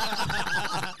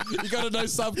 you got to know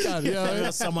some cunt. You know? There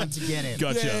was someone to get in.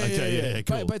 Gotcha. Okay, yeah,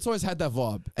 cool. But it's always had that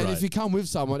vibe. And Right. if you come with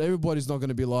someone, everybody's not going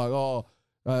to be like, oh.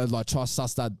 Like try to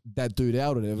suss that dude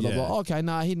out or whatever. They're Yeah. like, okay,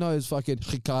 nah, he knows fucking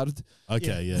Ricard.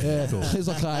 Okay, yeah, Yeah, cool. he's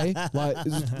okay. Like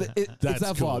it's That's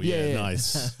that cool. vibe. Yeah.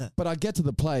 Nice. But I get to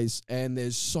the place and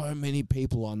there's so many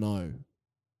people I know.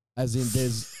 As in,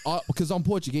 because I'm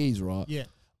Portuguese, right? Yeah.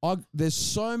 There's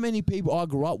so many people I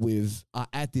grew up with are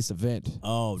at this event.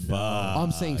 Oh, no.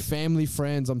 I'm seeing family,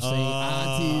 friends. I'm seeing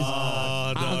aunties,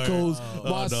 uncles.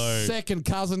 My second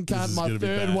cousin This cunt, is my gonna be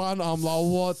third bad. one. I'm like,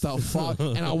 what the fuck?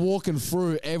 And I'm walking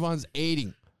through. Everyone's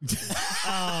eating.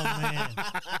 Oh man.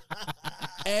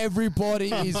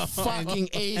 Everybody is fucking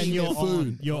And eating you're their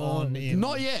food. You're on. In.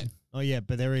 Not yet. Oh yeah,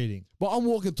 but they're eating. But I'm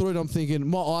walking through it. I'm thinking,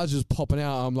 my eyes just popping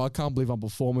out. I'm like, I can't believe I'm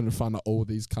performing in front of all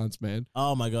these cunts, man.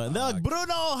 Oh, my God. And they're like, Bruno,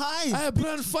 hi. Hey,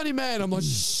 Bruno, funny man. I'm like,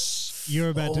 shh. You're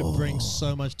about to bring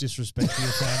so much disrespect to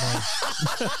your family.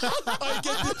 I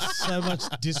get this. So much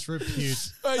disrepute.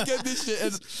 I get this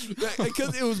shit.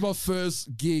 Because it was my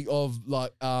first gig of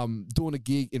like doing a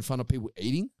gig in front of people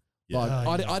eating. Like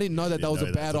I didn't know that was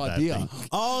a bad idea.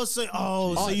 Oh,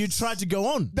 so you tried to go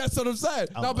on. That's what I'm saying.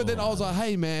 No, but then I was like,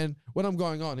 hey man, when I'm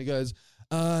going on, he goes,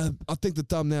 I think the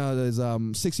thumb now is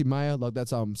 60 Mayo, like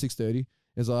that's 6:30.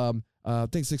 Is I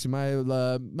think 60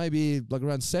 Mayo, maybe like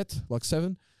around like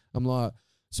 7. I'm like,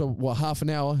 so what, half an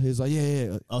hour? He's like,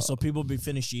 yeah. Oh, so people be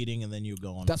finished eating and then you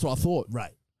go on. That's what I thought.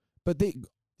 right. But Did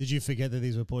you forget that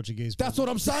these were Portuguese? that's what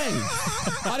I'm saying.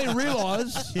 I didn't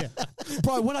realize. Yeah.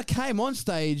 Bro, when I came on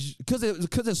stage, because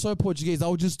they're so Portuguese, they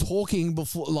were just talking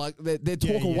before, like they're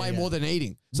talking way more than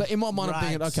eating. So in my mind, I'm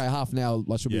thinking, okay, half an hour,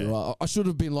 like should be right. I should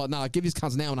have been like, nah, give these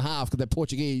cunts an hour and a half because they're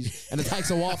Portuguese and it takes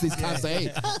a while for these cunts to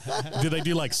eat. Do they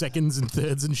do like seconds and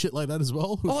thirds and shit like that as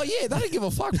well? Oh yeah, they don't give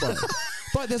a fuck, bro.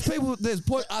 But there's people, there's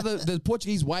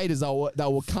Portuguese waiters that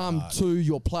will come to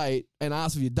your plate and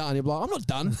ask if you're done. You'll be like, I'm not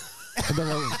done. And they're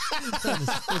like,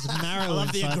 There's marrow I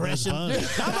love the inside those aggression.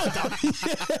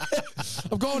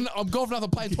 bones. I'm going for another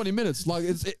plate in 20 minutes. Like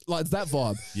it's that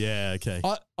vibe. Yeah, okay.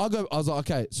 I was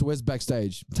like, okay, so where's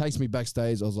backstage? Takes me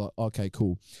backstage. I was like, okay,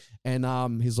 cool. And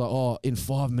he's like, oh, in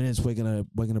 5 minutes we're gonna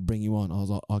bring you on. I was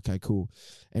like, okay, cool.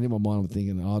 And in my mind I'm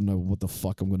thinking, I don't know what the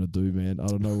fuck I'm gonna do, man. I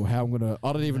don't know how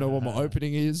I don't even know what my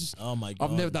opening is. Oh, my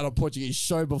God. I've never done a Portuguese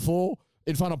show before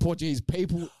in front of Portuguese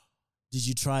people. Did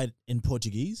you try it in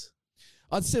Portuguese?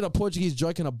 I'd said a Portuguese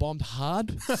joke and I bombed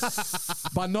hard,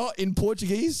 but not in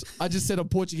Portuguese. I just said a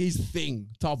Portuguese thing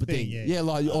type of thing. Yeah,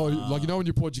 like like you know when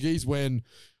you're Portuguese when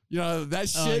you know that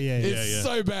shit. It's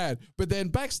so bad. But then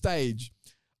backstage,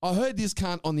 I heard this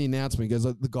cunt on the announcement. He goes,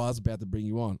 the guy's about to bring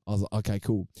you on. I was like, okay,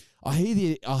 cool. I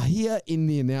hear in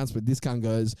the announcement this cunt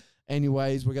goes,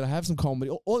 anyways, we're gonna have some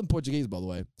comedy, all in Portuguese by the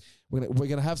way. We're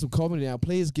gonna have some comedy now.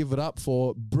 Please give it up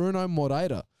for Bruno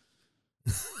Moreira.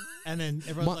 And then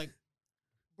everyone's like,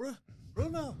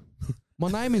 Bruno. My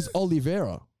name is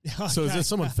Oliveira. So is there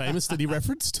someone famous that he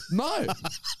referenced? No.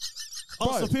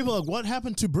 Also, people are like, what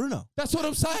happened to Bruno? That's what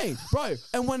I'm saying, bro.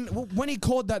 And when he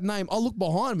called that name, I looked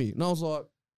behind me and I was like,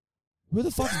 who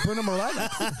the fuck is Bruno Moreira?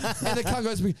 And the cunt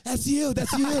goes to me, that's you.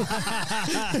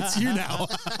 It's you now.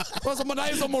 I was like, my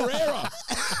name's Moreira.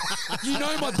 You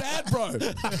know my dad, bro.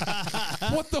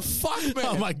 What the fuck, man?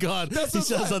 Oh my God. That's He what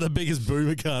I'm sounds saying. like the biggest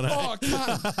boomer cunt. Eh? Oh,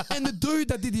 cunt. And the dude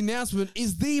that did the announcement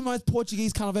is the most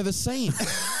Portuguese cunt I've ever seen.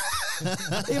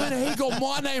 Even he got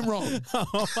my name wrong.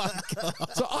 Oh my God.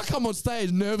 So I come on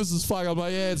stage nervous as fuck. I'm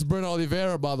like, yeah, it's Bruno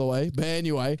Oliveira, by the way. But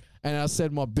anyway, and I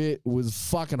said my bit was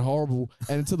fucking horrible.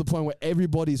 And to the point where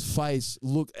everybody's face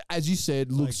looked, as you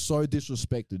said, looked so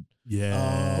disrespected.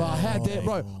 Yeah. Like, how dare,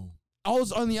 bro. I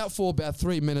was only up for about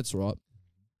 3 minutes, right?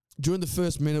 During the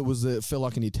first minute it felt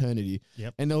like an eternity.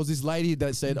 Yep. And there was this lady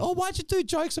that said, oh, why'd you do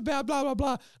jokes about blah, blah,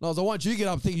 blah? And I was like, why don't you get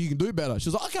up thinking you can do better? She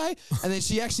was like, okay. And then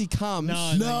she actually comes.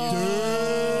 Dude.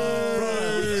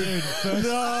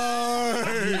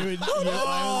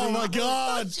 Oh my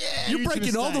God. You're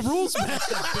breaking all the rules, man.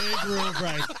 Big rule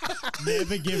break.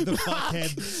 Never give the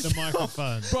fuckhead the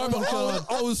microphone. Bro,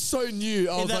 but I was so new.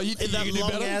 I was like, you think you can do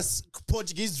better? ass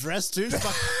Portuguese dress, too.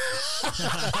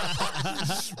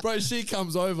 Bro, she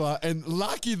comes over and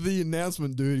lucky the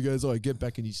announcement dude goes, oh, get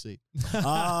back in your seat.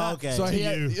 Oh, okay. So,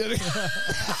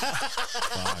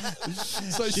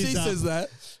 so she She's says that.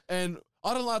 And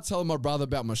I don't like telling my brother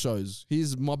about my shows.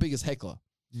 He's my biggest heckler.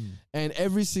 And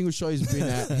every single show he's been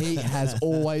at, he has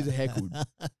always heckled.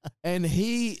 And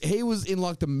he was in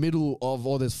like the middle of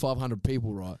all there's 500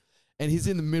 people, right? And he's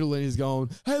in the middle and he's going,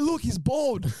 hey, look, he's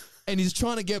bald. And he's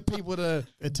trying to get people to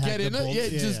Attack get the in it. bald- Yeah,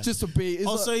 yeah. just to be. It's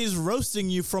Also, like, he's roasting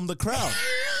you from the crowd.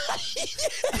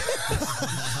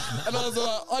 and I was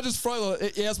like, I just throw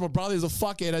like, he asked my brother, he's a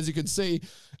fuckhead, as you can see.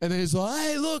 And then he's like,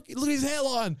 hey, look at his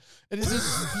hairline. And he's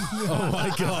just, Oh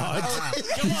my God.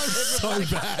 So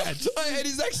bad. and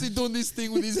he's actually doing this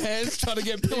thing with his hands, trying to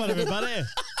get people Come on, everybody.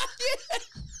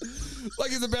 like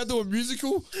he's about to do a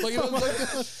musical. Like, you know,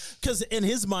 Because in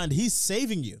his mind, he's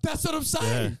saving you. that's what I'm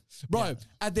saying. Bro,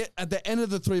 at the end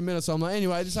of the 3 minutes, I'm like,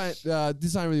 anyway, this ain't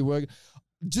really working.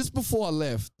 Just before I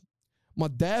left, my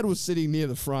dad was sitting near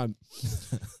the front.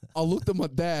 I looked at my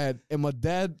dad, and my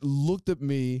dad looked at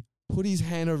me, put his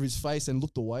hand over his face, and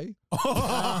looked away.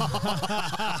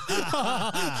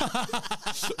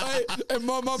 Hey, and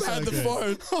my mum had the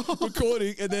phone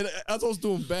recording, and then as I was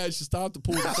doing bad, she started to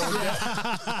pull the phone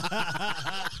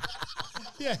out.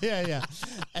 Yeah.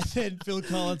 And then Phil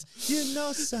Collins, you're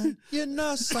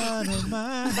no son of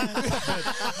mine.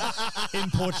 In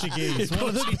Portuguese. One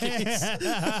of the best.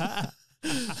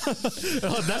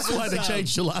 Oh, that's why they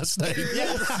changed your last name.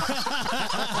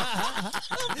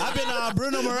 I've been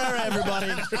Bruno Moreira, everybody.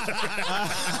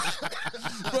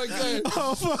 Right,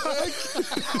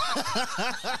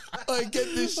 I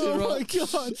get this shit, right? Oh my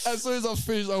God. As soon as I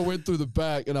finished, I went through the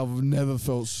back, and I've never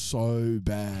felt so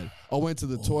bad. I went to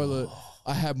the toilet.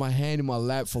 I had my hand in my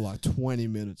lap for like 20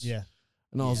 minutes. Yeah.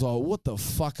 And I was like, what the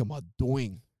fuck am I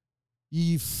doing?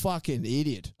 You fucking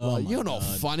idiot. Oh Like, my you're not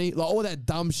God. funny. Like all that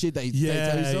dumb shit they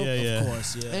tell yourself. Of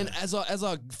course, yeah. And as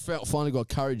I finally got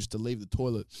courage to leave the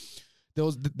toilet,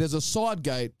 there's a side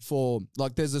gate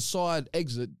there's a side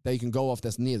exit that you can go off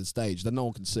that's near the stage that no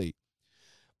one can see.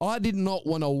 I did not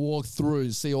want to walk through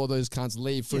and see all those cunts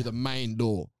leave through the main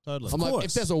door. Totally. I'm Of like, course.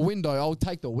 if there's a window, I'll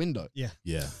take the window. Yeah.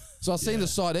 Yeah. So I seen the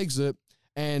side exit,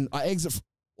 and I exit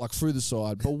like through the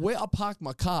side. But where I parked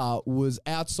my car was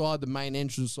outside the main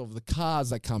entrance of the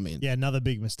cars that come in. Yeah, another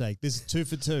big mistake. This is 2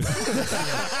 for 2.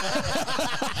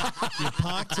 You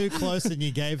parked too close and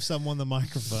you gave someone the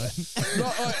microphone. No,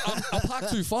 I parked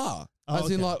too far. Oh,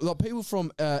 As in, okay. like people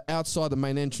from outside the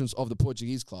main entrance of the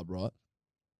Portuguese club, right?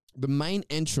 The main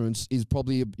entrance is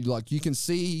probably like you can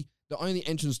see the only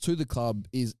entrance to the club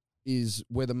is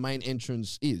where the main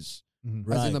entrance is.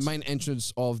 As in the main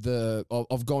entrance of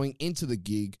of going into the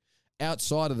gig.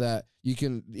 Outside of that,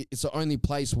 it's the only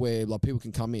place where like people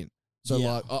can come in. So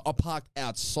Yeah. like I parked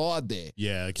outside there.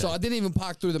 Yeah. Okay. So I didn't even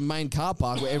park through the main car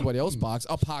park where everybody else parks.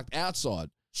 I parked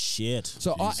outside. Shit.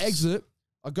 So I exit,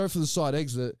 I go for the side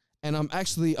exit, and I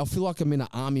feel like I'm in an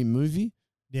army movie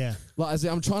Yeah. Like, as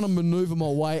in, I'm trying to maneuver my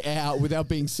way out without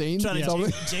being seen. Trying So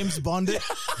to James Bond it.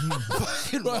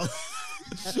 Right.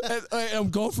 and I'm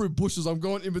going through bushes. I'm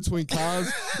going in between cars.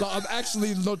 Like, I'm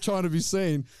actually not trying to be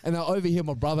seen. And I overhear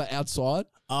my brother outside.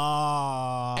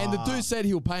 And the dude said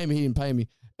he'll pay me. He didn't pay me.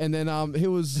 And then he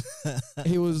was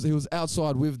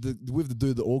outside with the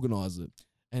dude that organised it.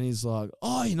 And he's like,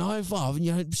 oh,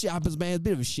 shit happens, man. It's a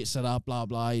bit of a shit setup, blah,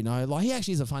 blah, Like, he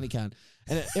actually is a funny cunt.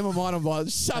 And in my mind, I'm like,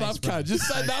 shut up, cunt. Just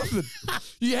say nothing.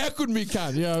 You heckled me,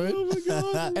 cunt. You know what I mean? Oh, my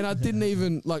God. And I didn't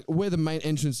even, like, where the main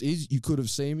entrance is, you could have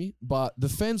seen me. But the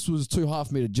fence was too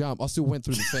half me to jump. I still went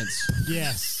through the fence.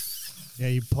 Yes. Yeah,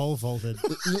 you pole vaulted.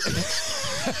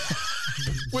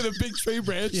 With a big tree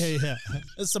branch. Yeah.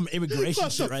 That's some immigration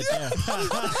shit right there.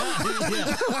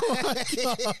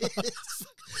 Yeah.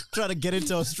 Trying to get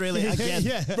into Australia again.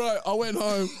 Yeah. Bro, I went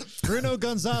home. Bruno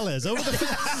Gonzalez over the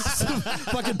fence.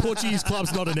 Fucking Portuguese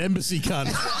club's not an embassy,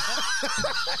 cunt.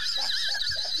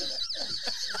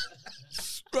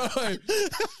 Bro,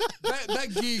 that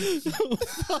gig,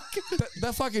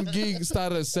 that fucking gig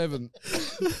started at 7.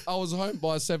 I was home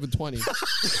by 7:20.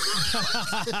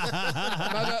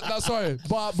 no, sorry,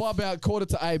 by about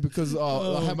 7:45 because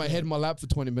I had my head in my lap for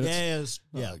 20 minutes.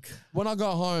 Yeah. When I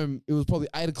got home, it was probably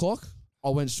 8 o'clock. I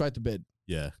went straight to bed.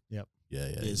 Yeah. Yep. Yeah.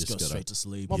 You just go straight to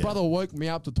sleep. My brother woke me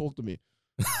up to talk to me.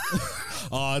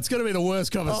 Oh, it's going to be the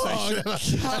worst conversation.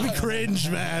 That'd be cringe,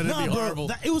 man. It'd be horrible.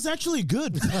 It was actually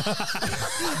good.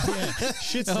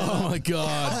 Shit's Oh, my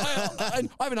God. I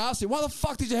even asked him, why the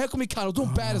fuck did you heckle me, cunt? I was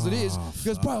doing bad as it is. He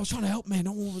goes, bro, I was trying to help, man.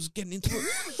 No one was getting into it.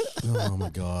 Oh,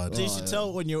 my God. You should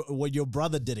tell when your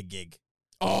brother did a gig.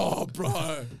 Oh,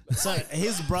 bro. So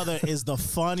his brother is the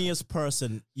funniest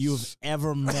person you've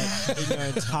ever met in your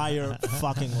entire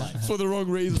fucking life. For the wrong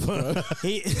reason, bro.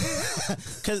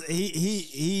 Because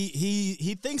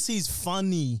he thinks he's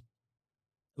funny,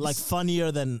 like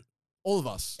funnier than All of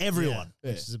us. everyone.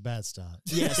 Which is a bad start.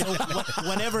 Yeah. So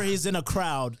whenever he's in a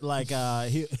crowd, like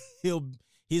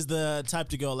he's the type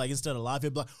to go like instead of laugh,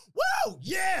 he'll be like, "Whoa,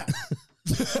 yeah."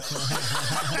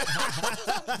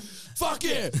 Fuck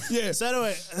yeah. Yeah. So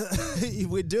anyway,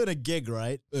 we're doing a gig,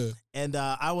 right? And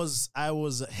I was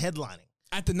headlining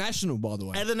At the National, by the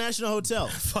way. at the National Hotel.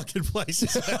 Fucking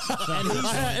places. And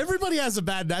Everybody has a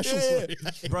bad national story.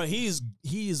 bro, he's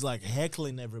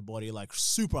heckling everybody like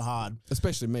super hard.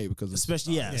 Especially me, because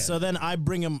Especially So then I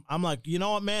bring him. I'm like, you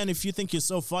know what, man? If you think you're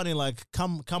so funny, like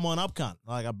come on up, cunt.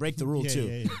 Like I break the rule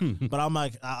too. Yeah. But I'm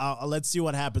like, let's see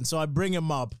what happens. So I bring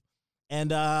him up,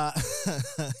 and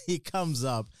he comes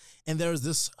up, and there's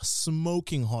this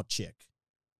smoking hot chick,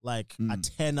 like a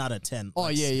 10 out of 10. Oh,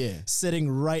 like, yeah. sitting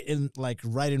right in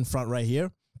front right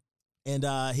here.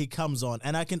 And he comes on,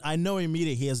 and I know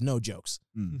immediately he has no jokes.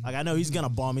 Like I know he's gonna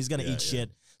bomb, he's gonna eat shit.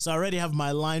 So I already have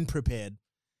my line prepared.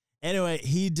 Anyway,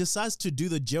 he decides to do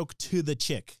the joke to the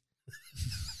chick.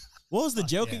 What was the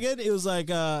joke again? It was like,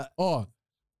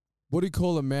 what do you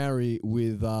call a Maori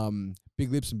with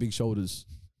big lips and big shoulders?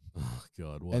 Oh,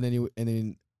 God. What? And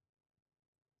then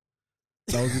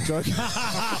that was the joke.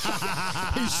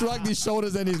 He shrugged his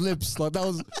shoulders and his lips. Like that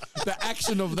was the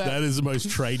action of that. That is the most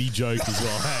tradie joke as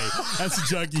well. Hey, that's a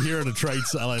joke you hear at a trade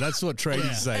sale. That's what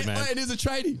tradies say, man. And he's a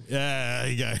tradie. Yeah,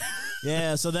 there you go.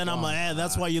 yeah. So then I'm like,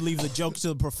 that's why you leave the joke to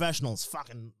the professionals.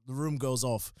 Fucking, the room goes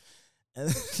off.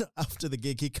 And after the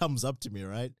gig, he comes up to me,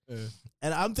 right?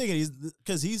 And I'm thinking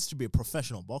because he used to be a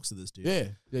professional boxer, this dude. Yeah,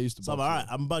 he used to. So I'm all right.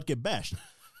 I'm about to get bashed.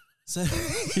 So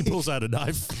He pulls out a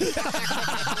knife.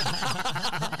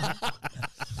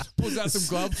 Pulls out some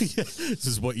gloves. This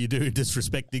is what you do,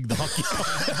 disrespecting the hockey.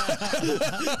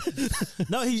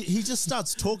 no, he just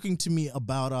starts talking to me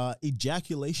about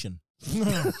ejaculation.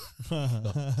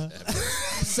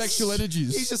 Sexual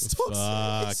energies. He just talks.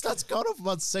 He starts going off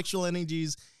about sexual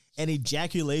energies and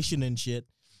ejaculation and shit.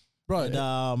 Bro,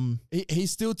 And, he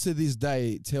still to this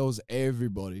day tells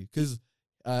everybody because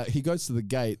he goes to the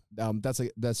gate. That's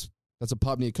a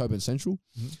pub near Coburn Central,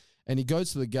 and he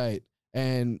goes to the gate,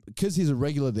 and because he's a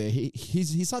regular there,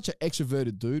 he's such an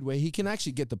extroverted dude where he can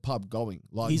actually get the pub going.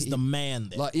 Like he's the man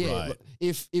there. Like Right. like,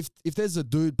 if there's a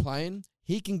dude playing,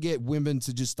 he can get women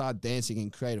to just start dancing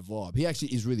and create a vibe. He actually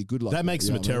is really good like That makes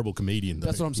him a you know what I mean? terrible comedian, though.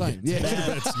 That's what I'm saying. Yeah.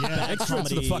 Bad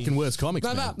Extroverts are the fucking worst comics,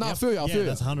 No, man. I feel you. I feel you.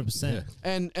 That's 100%.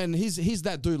 And he's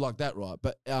that dude like that, right?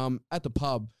 But at the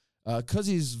pub, because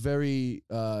he's very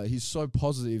he's so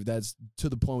positive that's to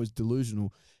the point where it's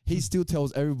delusional. he still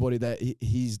tells everybody that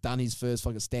he's done his first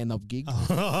fucking stand-up gig.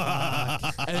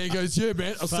 And he goes, yeah,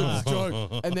 man, I said this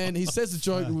joke. And then he says the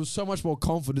joke with so much more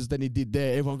confidence than he did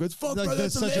there. Everyone goes, fuck, Like, bro,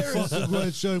 that's such a hilarious. fucking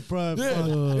great joke, bro. Yeah. Fuck.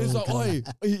 And he's like, oh,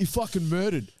 he fucking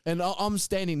murdered. And I'm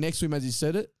standing next to him as he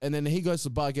said it. And then he goes to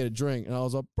the bar to get a drink. And I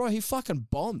was like, bro, he fucking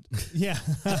bombed. Yeah.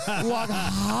 Like,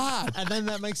 hard. And then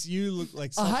that makes you look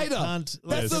like A such hater. cunt.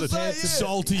 That's Yeah, the so thing, yeah.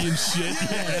 salty and shit.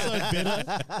 So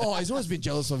bitter. Oh, he's always been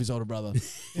jealous of his older brother.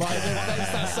 Like, they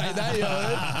start saying that,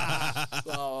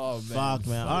 yo. Oh, man. Fuck,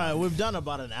 man. All right, we've done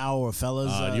about an hour,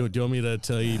 fellas. Do you want me to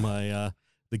tell you my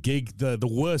the gig, the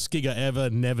worst gig I ever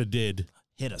never did?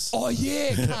 hit us. Oh,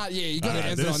 yeah. Yeah, you got to All right,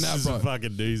 answer this on that, is bro. a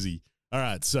fucking doozy. All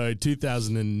right, so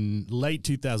late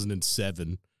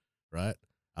 2007, right?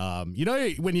 You know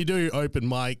when you do open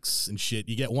mics and shit,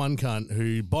 you get one cunt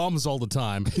who bombs all the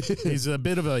time. He's a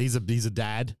bit of he's a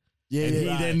dad. Yeah, and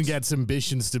yeah. he then gets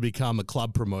ambitions to become a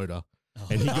club promoter.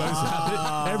 And he goes,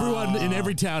 everyone in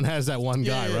every town has that one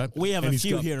guy, Yeah, yeah. right? We have And a he's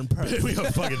few got- here in Perth. we got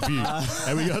a fucking few.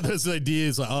 And we got this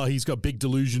ideas like, oh, he's got big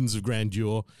delusions of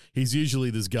grandeur. He's usually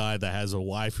this guy that has a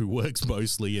wife who works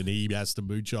mostly and he has to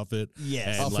mooch off it.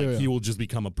 Yes. And I feel like ya. he will just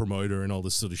become a promoter and all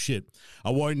this sort of shit. I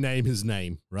won't name his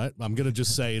name, right? I'm going to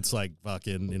just say it's like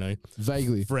fucking,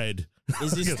 Vaguely. Fred.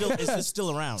 Is this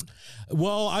still around?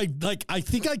 Well, I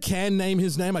think I can name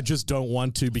his name. I just don't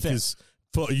want to because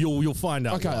you'll find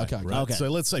out. Okay, why, okay, right? okay. So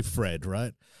let's say Fred,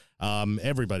 right?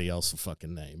 Everybody else a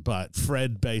fucking name, but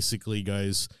Fred basically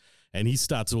goes and he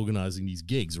starts organizing these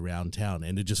gigs around town,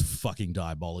 and they're just fucking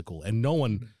diabolical. And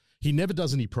he never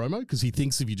does any promo because he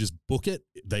thinks if you just book it,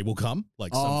 they will come.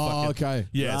 Like some fucking okay.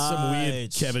 some weird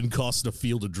Right. Kevin Costner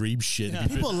Field of Dreams shit.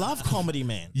 People love comedy,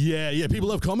 man. Yeah, people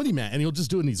love comedy, man, and he'll just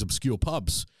do it in these obscure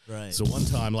pubs. Right. So one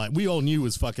time, like, we all knew it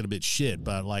was fucking a bit shit,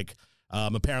 but like,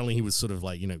 apparently he was sort of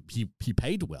like, he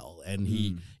paid well, and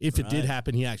if it did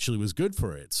happen, he actually was good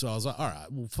for it. So I was like, all right,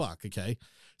 well, fuck, okay.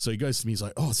 So he goes to me, he's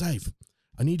like, oh, Zave,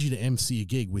 I need you to MC a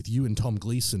gig with you and Tom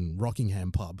Gleason,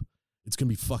 Rockingham pub. It's going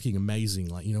to be fucking amazing.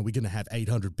 Like, we're going to have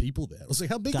 800 people there. I was like,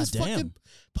 how big this Goddamn. fucking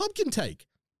pub can take?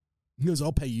 He goes,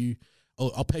 I'll pay you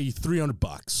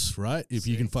 $300, right? If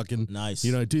you can fucking, Nice.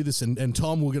 do this. And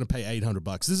Tom, we're going to pay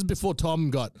 $800. This is before Tom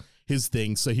got his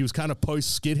thing. So he was kind of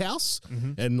post Skid House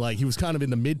and like he was kind of in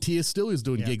the mid tier still. He was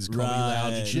doing gigs, Comedy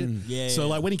Lounge and shit. Yeah, So yeah.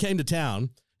 like when he came to town,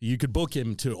 you could book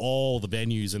him to all the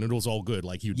venues and it was all good.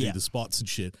 Like he would Yeah. do the spots and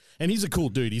shit. And he's a cool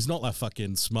dude. He's not like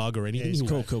fucking smug or anything. he's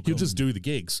He'll just do the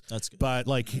gigs. That's good. But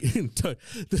like,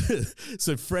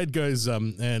 so Fred goes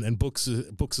and books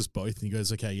us both. And he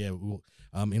goes, okay, yeah, well,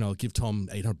 I'll give Tom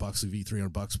 $800, I'll give you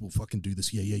 $300. We'll fucking do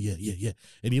this. Yeah.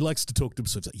 And he likes to talk to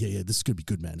himself. Like, yeah, this is gonna be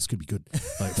good, man. It's gonna be good.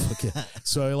 Like, fuck yeah.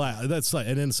 So like that's like,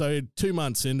 and then so 2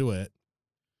 months into it,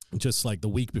 just like the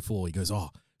week before, he goes, oh,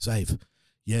 Zave,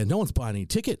 yeah, no one's buying any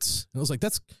tickets. And I was like,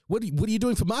 what are you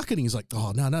doing for marketing? He's like,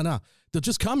 oh, no. They'll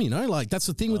just come, like that's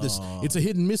the thing with this. It's a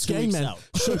hit and miss 2 game, weeks man. out.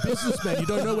 Show business, man. You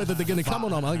don't know whether they're going to come or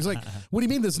not. I was like, what do you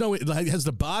mean there's no, like, has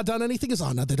the bar done anything? It's,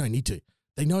 oh, no, they don't need to.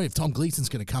 They know if Tom Gleason's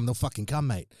going to come, they'll fucking come,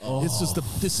 mate. It's just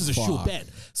this is a sure fuck. bet.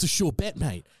 It's a sure bet,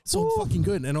 mate. It's all fucking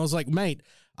good. And I was like, mate,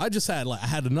 I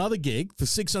had another gig for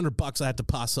 $600 I had to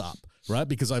pass up, right?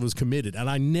 Because I was committed and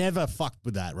I never fucked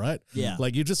with that, right? Yeah.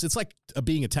 Like it's like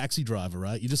being a taxi driver,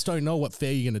 right? You just don't know what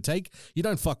fare you're going to take. You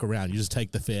don't fuck around. You just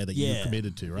take the fare that you're Yeah.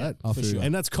 committed to, right? I feel you.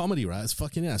 And that's comedy, right? It's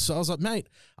fucking, yeah. So I was like, mate,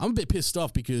 I'm a bit pissed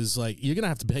off because like, you're going to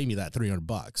have to pay me that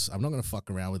 $300. I'm not going to fuck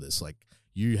around with this. Like,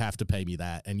 you have to pay me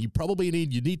that, and you probably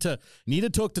need to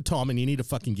talk to Tom, and you need to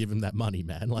fucking give him that money,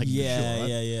 man. Like, for Yeah, sure, right?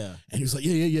 yeah. And he was like,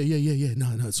 yeah.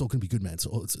 No, it's all gonna be good, man. It's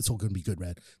all gonna be good,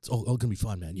 man. It's all gonna be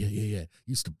fine, man. Yeah. He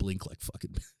used to blink like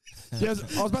fucking. Yeah,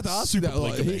 I was about to ask you Super that.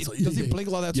 Like, blinker, man. It's like, does he blink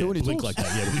like that too Yeah, when he blink talks? like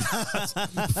that.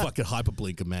 Yeah, fucking hyper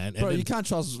blinker, man. Bro, and you can't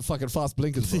trust fucking fast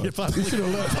blinkers, bro. yeah, fast You should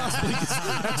have learned. Fast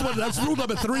blinkers. That's rule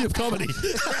number 3 of comedy.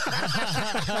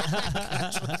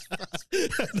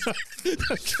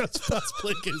 No trust fast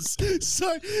blinkers.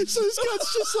 So this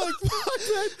guy's just like, fuck,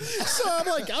 man. So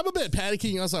I'm a bit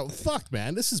panicking. I was like, fuck,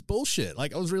 man, this is bullshit.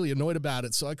 Like, I was really annoyed about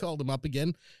it. So I called him up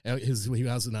again. And he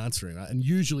wasn't answering. Right? And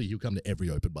usually he'll come to every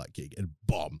open mic gig and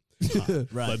bomb.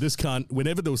 Right. But this can't.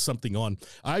 Whenever there was something on,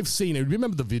 I've seen it.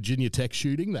 Remember the Virginia Tech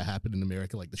shooting that happened in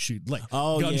America, like the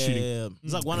gun shooting. Yeah.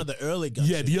 It's like one of the early guns.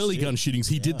 Yeah, the early gun shootings.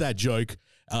 He did that joke.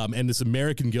 and this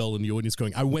American girl in the audience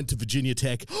going, I went to Virginia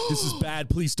Tech. This is bad.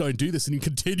 Please don't do this. And he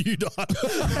continued on.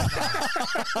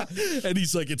 And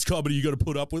he's like, it's comedy. You got to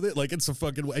put up with it. Like, it's a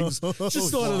fucking way. He's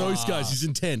just one of those guys. He's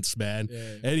intense, man.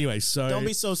 Anyway, so. Don't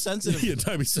be so sensitive. Yeah,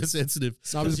 don't be so sensitive.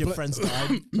 Because your friends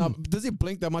died. No, does he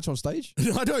blink that much on stage?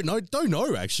 I don't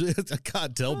know, actually. I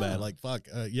can't tell, man. Like, fuck.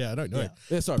 I don't know.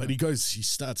 Yeah, sorry. But he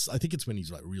starts, I think it's when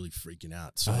he's like really freaking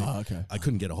out. So okay. I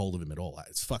couldn't get a hold of him at all.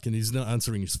 It's fucking, he's not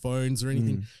answering his phones or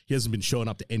anything. He hasn't been showing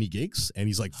up to any gigs, and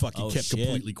he's like fucking kept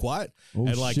completely quiet.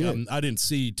 And like, I didn't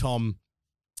see Tom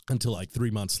until like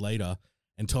 3 months later.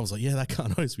 And Tom's like, yeah, that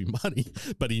can't owes me money.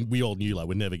 But we all knew like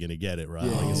we're never going to get it, right?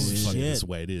 Yeah. Like, it's the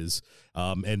way it is.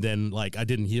 And then like I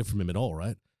didn't hear from him at all,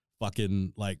 right?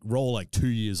 Fucking like roll like 2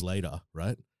 years later,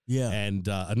 right? Yeah. And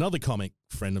another comic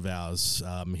friend of ours,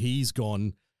 he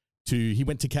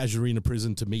went to Casuarina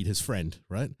prison to meet his friend,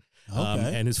 right?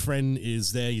 Okay. And his friend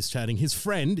is there, he's chatting. His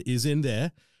friend is in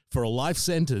there for a life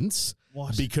sentence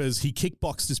because he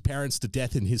kickboxed his parents to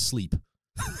death in his sleep.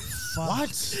 What?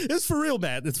 It's for real,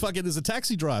 man. It's fucking, there's a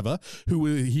taxi driver who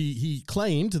he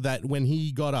claimed that when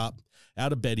he got up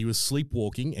out of bed, he was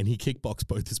sleepwalking and he kickboxed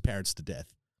both his parents to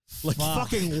death. Like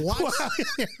fucking what?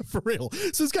 Yeah, for real.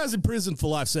 So this guy's in prison for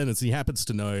life sentence. And he happens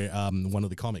to know one of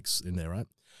the comics in there, right?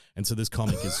 And so this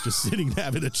comic is just sitting there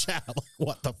having a chat. Like,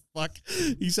 what the fuck?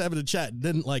 He's having a chat. And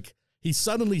then like he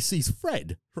suddenly sees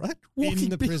Fred, right? Walking In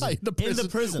the prison. In the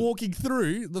prison. Walking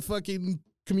through the fucking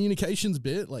communications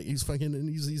bit. Like he's fucking, and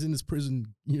he's in his prison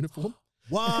uniform.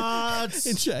 What?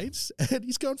 In shades. And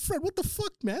he's going, Fred, what the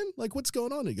fuck, man? Like, what's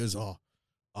going on? He goes, look,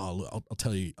 I'll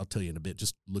tell you in a bit.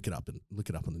 Just look it up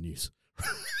on the news.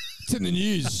 It's in the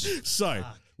news. So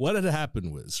what had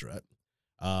happened was, right?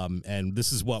 And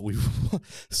this is what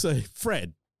so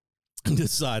Fred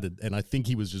decided, and I think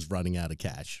he was just running out of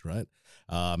cash, right?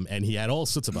 And he had all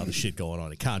sorts of other shit going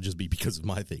on. It can't just be because of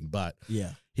my thing, but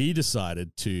Yeah. he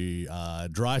decided to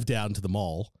drive down to the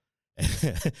mall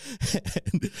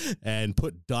and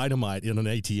put dynamite in an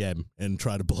ATM and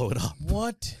try to blow it up.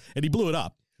 What? And he blew it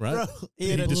up, right? Bro,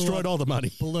 he destroyed all the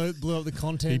money. Blew up the He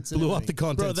contents. blew up the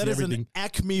contents Bro, that and is everything. an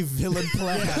Acme villain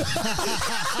plan.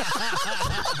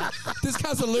 This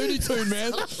guy's a Looney Tune,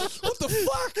 man. What the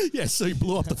fuck? Yeah, so he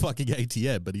blew up the fucking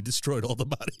ATM, but he destroyed all the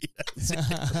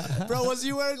money. Bro, was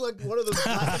he wearing like one of those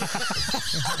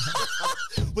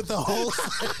with the holes?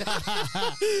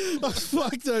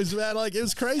 Fuck those, man. Like, it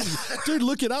was crazy. Dude,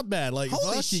 look it up, man. Like,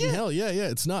 Holy fucking shit. hell. Yeah,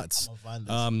 it's nuts. I'll find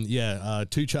this.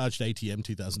 2 charged ATM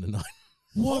 2009.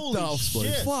 What Holy the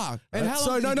shit. fuck? And how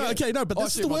So, long did he get? but Oh, this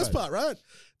is shit, the my worst bad. part, right?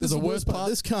 There's This is a the worst part?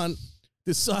 This cunt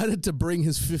decided to bring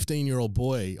his 15-year-old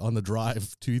boy on the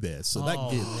drive to there. So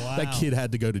that kid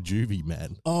had to go to juvie,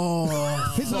 man.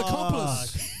 Oh, He's an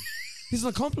accomplice. He's an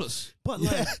accomplice. but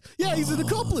Yeah, he's an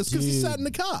accomplice because he dude. sat in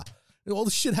the car. And all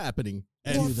the shit happening.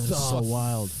 And dude, that is so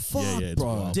wild. yeah, it's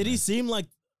bro. wild, Did he man. seem like?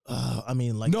 I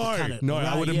mean, like No, the kinda,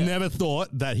 I would have yeah. never thought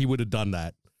that he would have done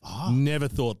that. Never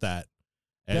thought that.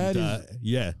 And That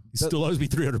he still owes me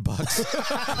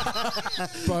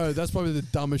 $300. Bro, that's probably the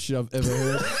dumbest shit I've ever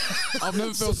heard. I've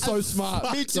never felt so smart.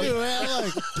 Me too, man.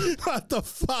 Like, What the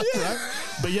fuck, right?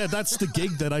 But yeah, that's the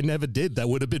gig that I never did. That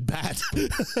would have been bad.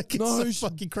 Like, it's No, so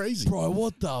fucking crazy. Bro,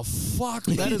 what the fuck?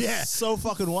 that is Yeah. so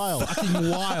fucking wild. Fucking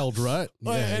wild, right?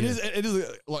 Like, Yeah, it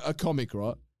is like a comic,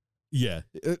 right? yeah,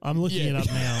 I'm looking it up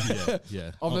now. yeah,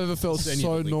 yeah. I've never felt send you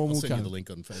so the link. normal, I'll send you cunt. the link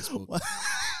on Facebook.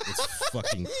 It's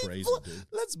fucking crazy, dude.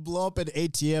 Let's blow up an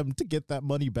ATM to get that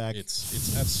money back.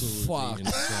 It's absolutely Fuck.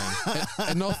 insane.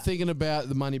 And not thinking about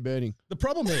the money burning. The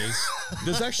problem is,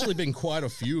 there's actually been quite a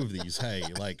few of these. Hey,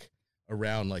 like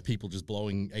around, like people just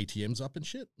blowing ATMs up and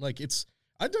shit. Like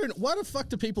why the fuck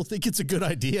do people think it's a good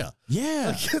idea?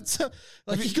 yeah.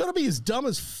 Like you got to be as dumb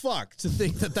as fuck to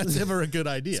think that that's ever a good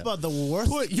idea. It's about the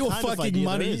worst. Put your kind of fucking idea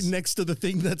there money is. next to the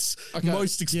thing that's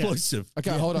most explosive.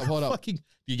 Okay, hold up. Fucking,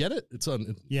 you get it? It's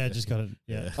on. Yeah, I just got it.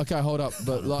 Yeah. Okay, hold up.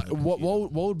 But like, what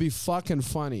would be fucking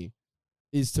funny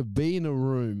is to be in a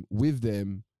room with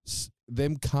them,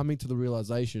 them coming to the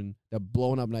realization that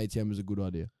blowing up an ATM is a good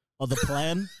idea. Or the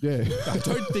plan. Yeah. I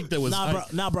don't think there was.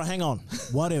 Nah, bro, hang on.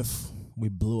 What if we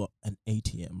blew up an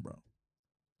ATM, bro?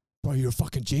 Bro, you're a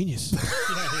fucking genius.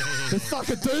 Let's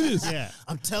fucking do this. Yeah.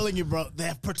 I'm telling you, bro, they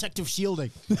have protective shielding.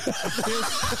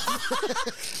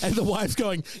 And the wife's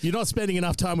going, "You're not spending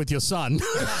enough time with your son."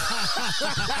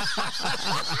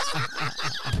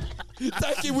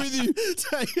 Take it with you.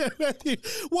 Take it with you.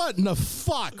 What in the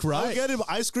fuck, I right? get him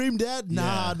ice cream, Dad.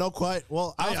 Nah, Yeah. not quite.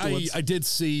 Well, afterwards. I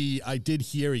did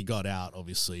hear he got out,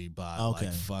 obviously, but Okay.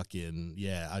 like fucking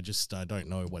yeah, I don't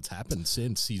know what's happened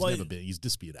since. He's Well, he's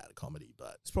disappeared out of comedy,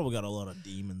 but He's probably got a lot of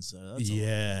demons. That's all.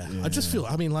 yeah. I just feel,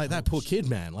 I mean, like that poor kid,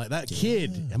 man, like that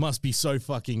kid, it must be so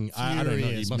fucking, I don't know, he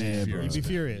Furious, must man, be bro. furious. He'd be man.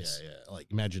 furious. Yeah. Like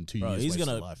imagine 2 Bro, years. he's wasted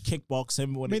gonna life. kickbox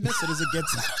him when I mean, as soon as it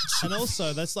gets. And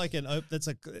also, that's like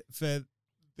for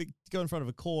go in front of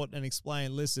a court and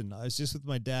explain. Listen, I was just with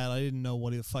my dad. I didn't know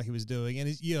what the fuck he was doing. And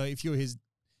you know, if you're his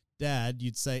dad,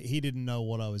 you'd say he didn't know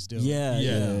what I was doing. Yeah.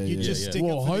 You just stick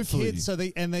Well, up for hopefully. the kids.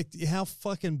 So how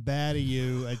fucking bad are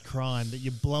you at crime that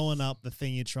you're blowing up the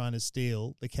thing you're trying to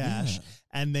steal, the cash,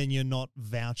 and then you're not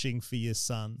vouching for your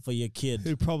son, For your kid.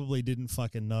 who probably didn't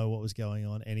fucking know what was going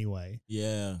on anyway.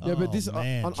 Yeah. Yeah, but Oh, this,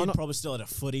 man. Kid probably still had a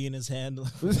footy in his hand.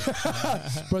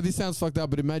 bro, this sounds fucked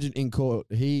up. But imagine in court,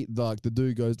 the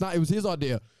dude goes, "No, it was his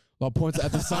idea." Like points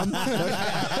at the son.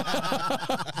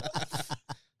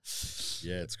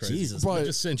 Yeah, it's crazy. Jesus. Bro. I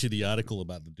just sent you the article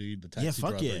about the dude, the taxi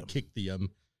fuck driver, yeah. who kicked the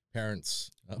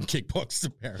parents, kickboxed the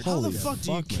parents. How the Holy fuck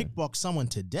do you fuck, man. kickbox someone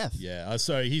to death? Yeah,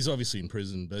 so he's obviously in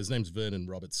prison, but his name's Vernon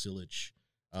Robert Silich.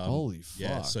 Holy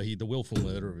Yeah, fuck. so the willful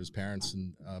murder of his parents,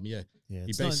 and Yeah, he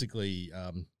it's basically,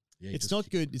 It's not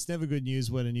good. It's never good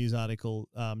news when a news article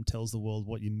tells the world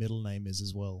what your middle name is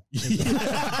as well.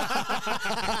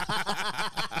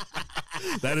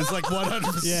 That is like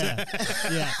 100%.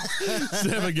 Yeah. It's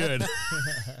never good.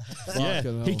 Yeah,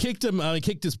 Fucking he hell. kicked him. He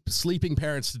kicked his sleeping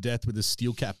parents to death with his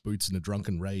steel cap boots in a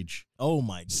drunken rage. Oh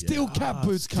my Steel cap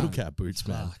boots, Steel cunt. cap boots,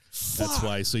 man. That's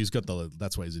why. So he's got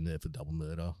that's why he's in there for double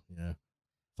murder. Yeah.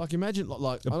 Fuck, imagine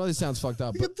like I know this sounds fucked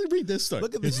up, but Read this though.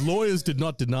 His lawyers did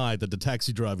not deny that the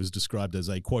taxi driver is described as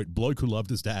a quote bloke who loved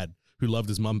his dad, who loved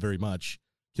his mum very much,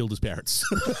 killed his parents.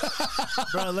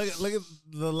 Bro, look at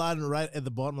the line right at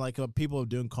the bottom. Like people are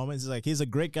doing comments. It's like he's a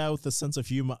great guy with a sense of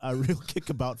humor, a real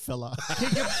kickabout fella. Are you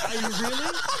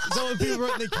really? Is that what people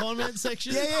wrote in the comment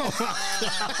section? yeah.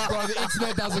 bro, the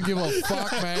internet doesn't give a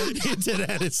fuck, man.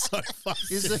 Internet is so fucking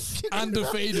He's a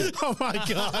Undefeated. oh my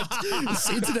god, this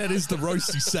internet is the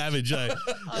roasty savage. Eh?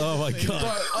 Oh my Bro,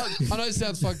 god. I know it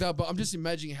sounds fucked up, but I'm just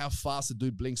imagining how fast the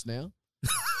dude blinks now.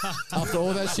 After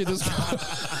all that shit has gone.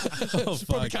 Oh,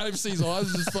 Probably fuck. can't even see his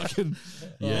eyes. Just fucking.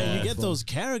 Yeah, you get fuck. those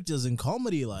characters in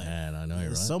comedy, like Man, I know, right?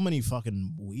 there's so many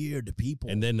fucking weird people.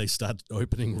 And then they start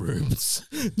opening rooms.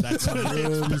 That's when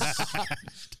it gets bad.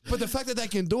 But the fact that they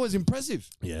can do it is impressive.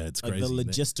 Yeah, it's like crazy. the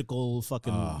logistical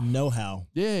fucking know-how.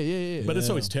 Yeah. But it's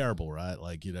always terrible, right?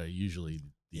 Like, usually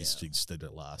these things they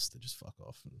don't last. They just fuck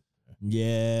off.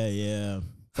 Yeah.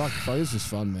 Fuck, this is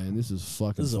fun, man. This is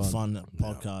fucking This is fun. a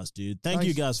fun podcast, dude. Thank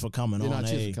you Thanks. guys for coming You know, on.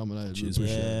 cheers eh? for coming over. Cheers,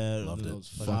 Appreciate yeah, it. loved it. was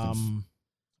fucking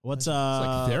What's It's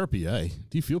like therapy, eh?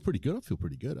 Do you feel pretty good? I feel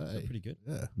pretty good, eh? Pretty good.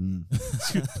 Yeah. Mm.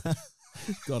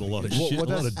 Got a lot of What- shit, what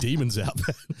a lot does- of demons out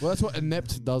there. Well, that's what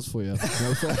inept does for you.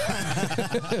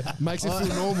 Makes it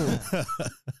feel normal.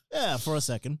 yeah, for a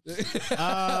second.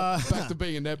 Back to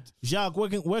being inept. Jacques,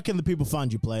 where can the people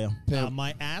find you, player?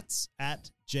 My ats at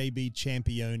JB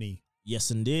Championi Yes,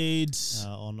 indeed.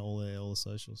 on all the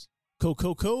socials.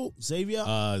 Cool. Xavier?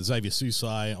 Xavier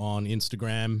Susai on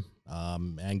Instagram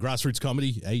and Grassroots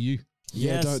Comedy, AU.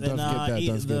 Yeah, don't forget that. Don't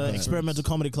forget the that. Experimental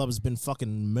Comedy Club has been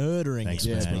fucking murdering Thanks,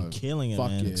 it. It's man. been killing it, Fuck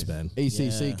man. yeah. Thanks, man.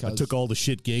 ECC, Yeah. I cuz. took all the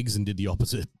shit gigs and did the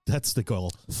opposite. That's the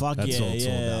goal. Fuck That's yeah, all it's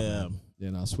all about, yeah. man. Yeah,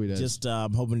 no, sweet ass. Just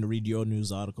hoping to read your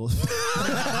news article.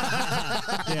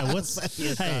 Yeah,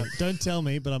 hey, don't tell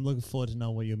me, but I'm looking forward to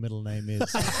know what your middle name is.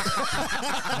 The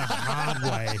hard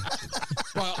way.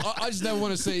 Well, I just never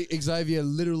want to see Xavier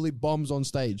literally bombs on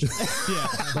stage. Yeah.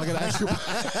 Like an actual.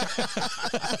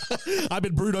 I've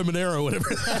been Bruno Monero, whatever.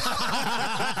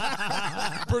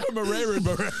 Bruno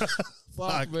Monero.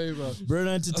 Fuck me, bro.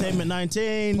 Bruno Entertainment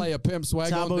 19. Play a pimp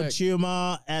swag on Tabo deck.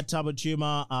 Chuma at Tabo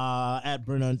Chuma at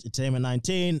Bruno Entertainment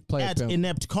 19 Play a at pimp.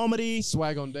 Inept Comedy.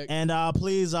 Swag on deck. And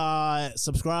please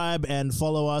subscribe and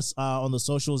follow us on the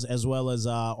socials as well as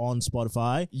on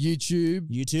Spotify. YouTube,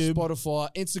 YouTube. Spotify,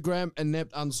 Instagram,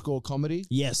 inept_comedy.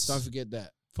 Yes. Don't forget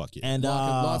that. Fuck yeah. And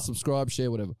Like, subscribe, share,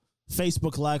 whatever.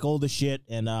 Facebook, like all the shit.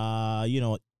 And you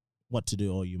know what to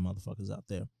do, all you motherfuckers out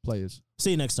there. Players.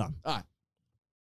 See you next time. All right.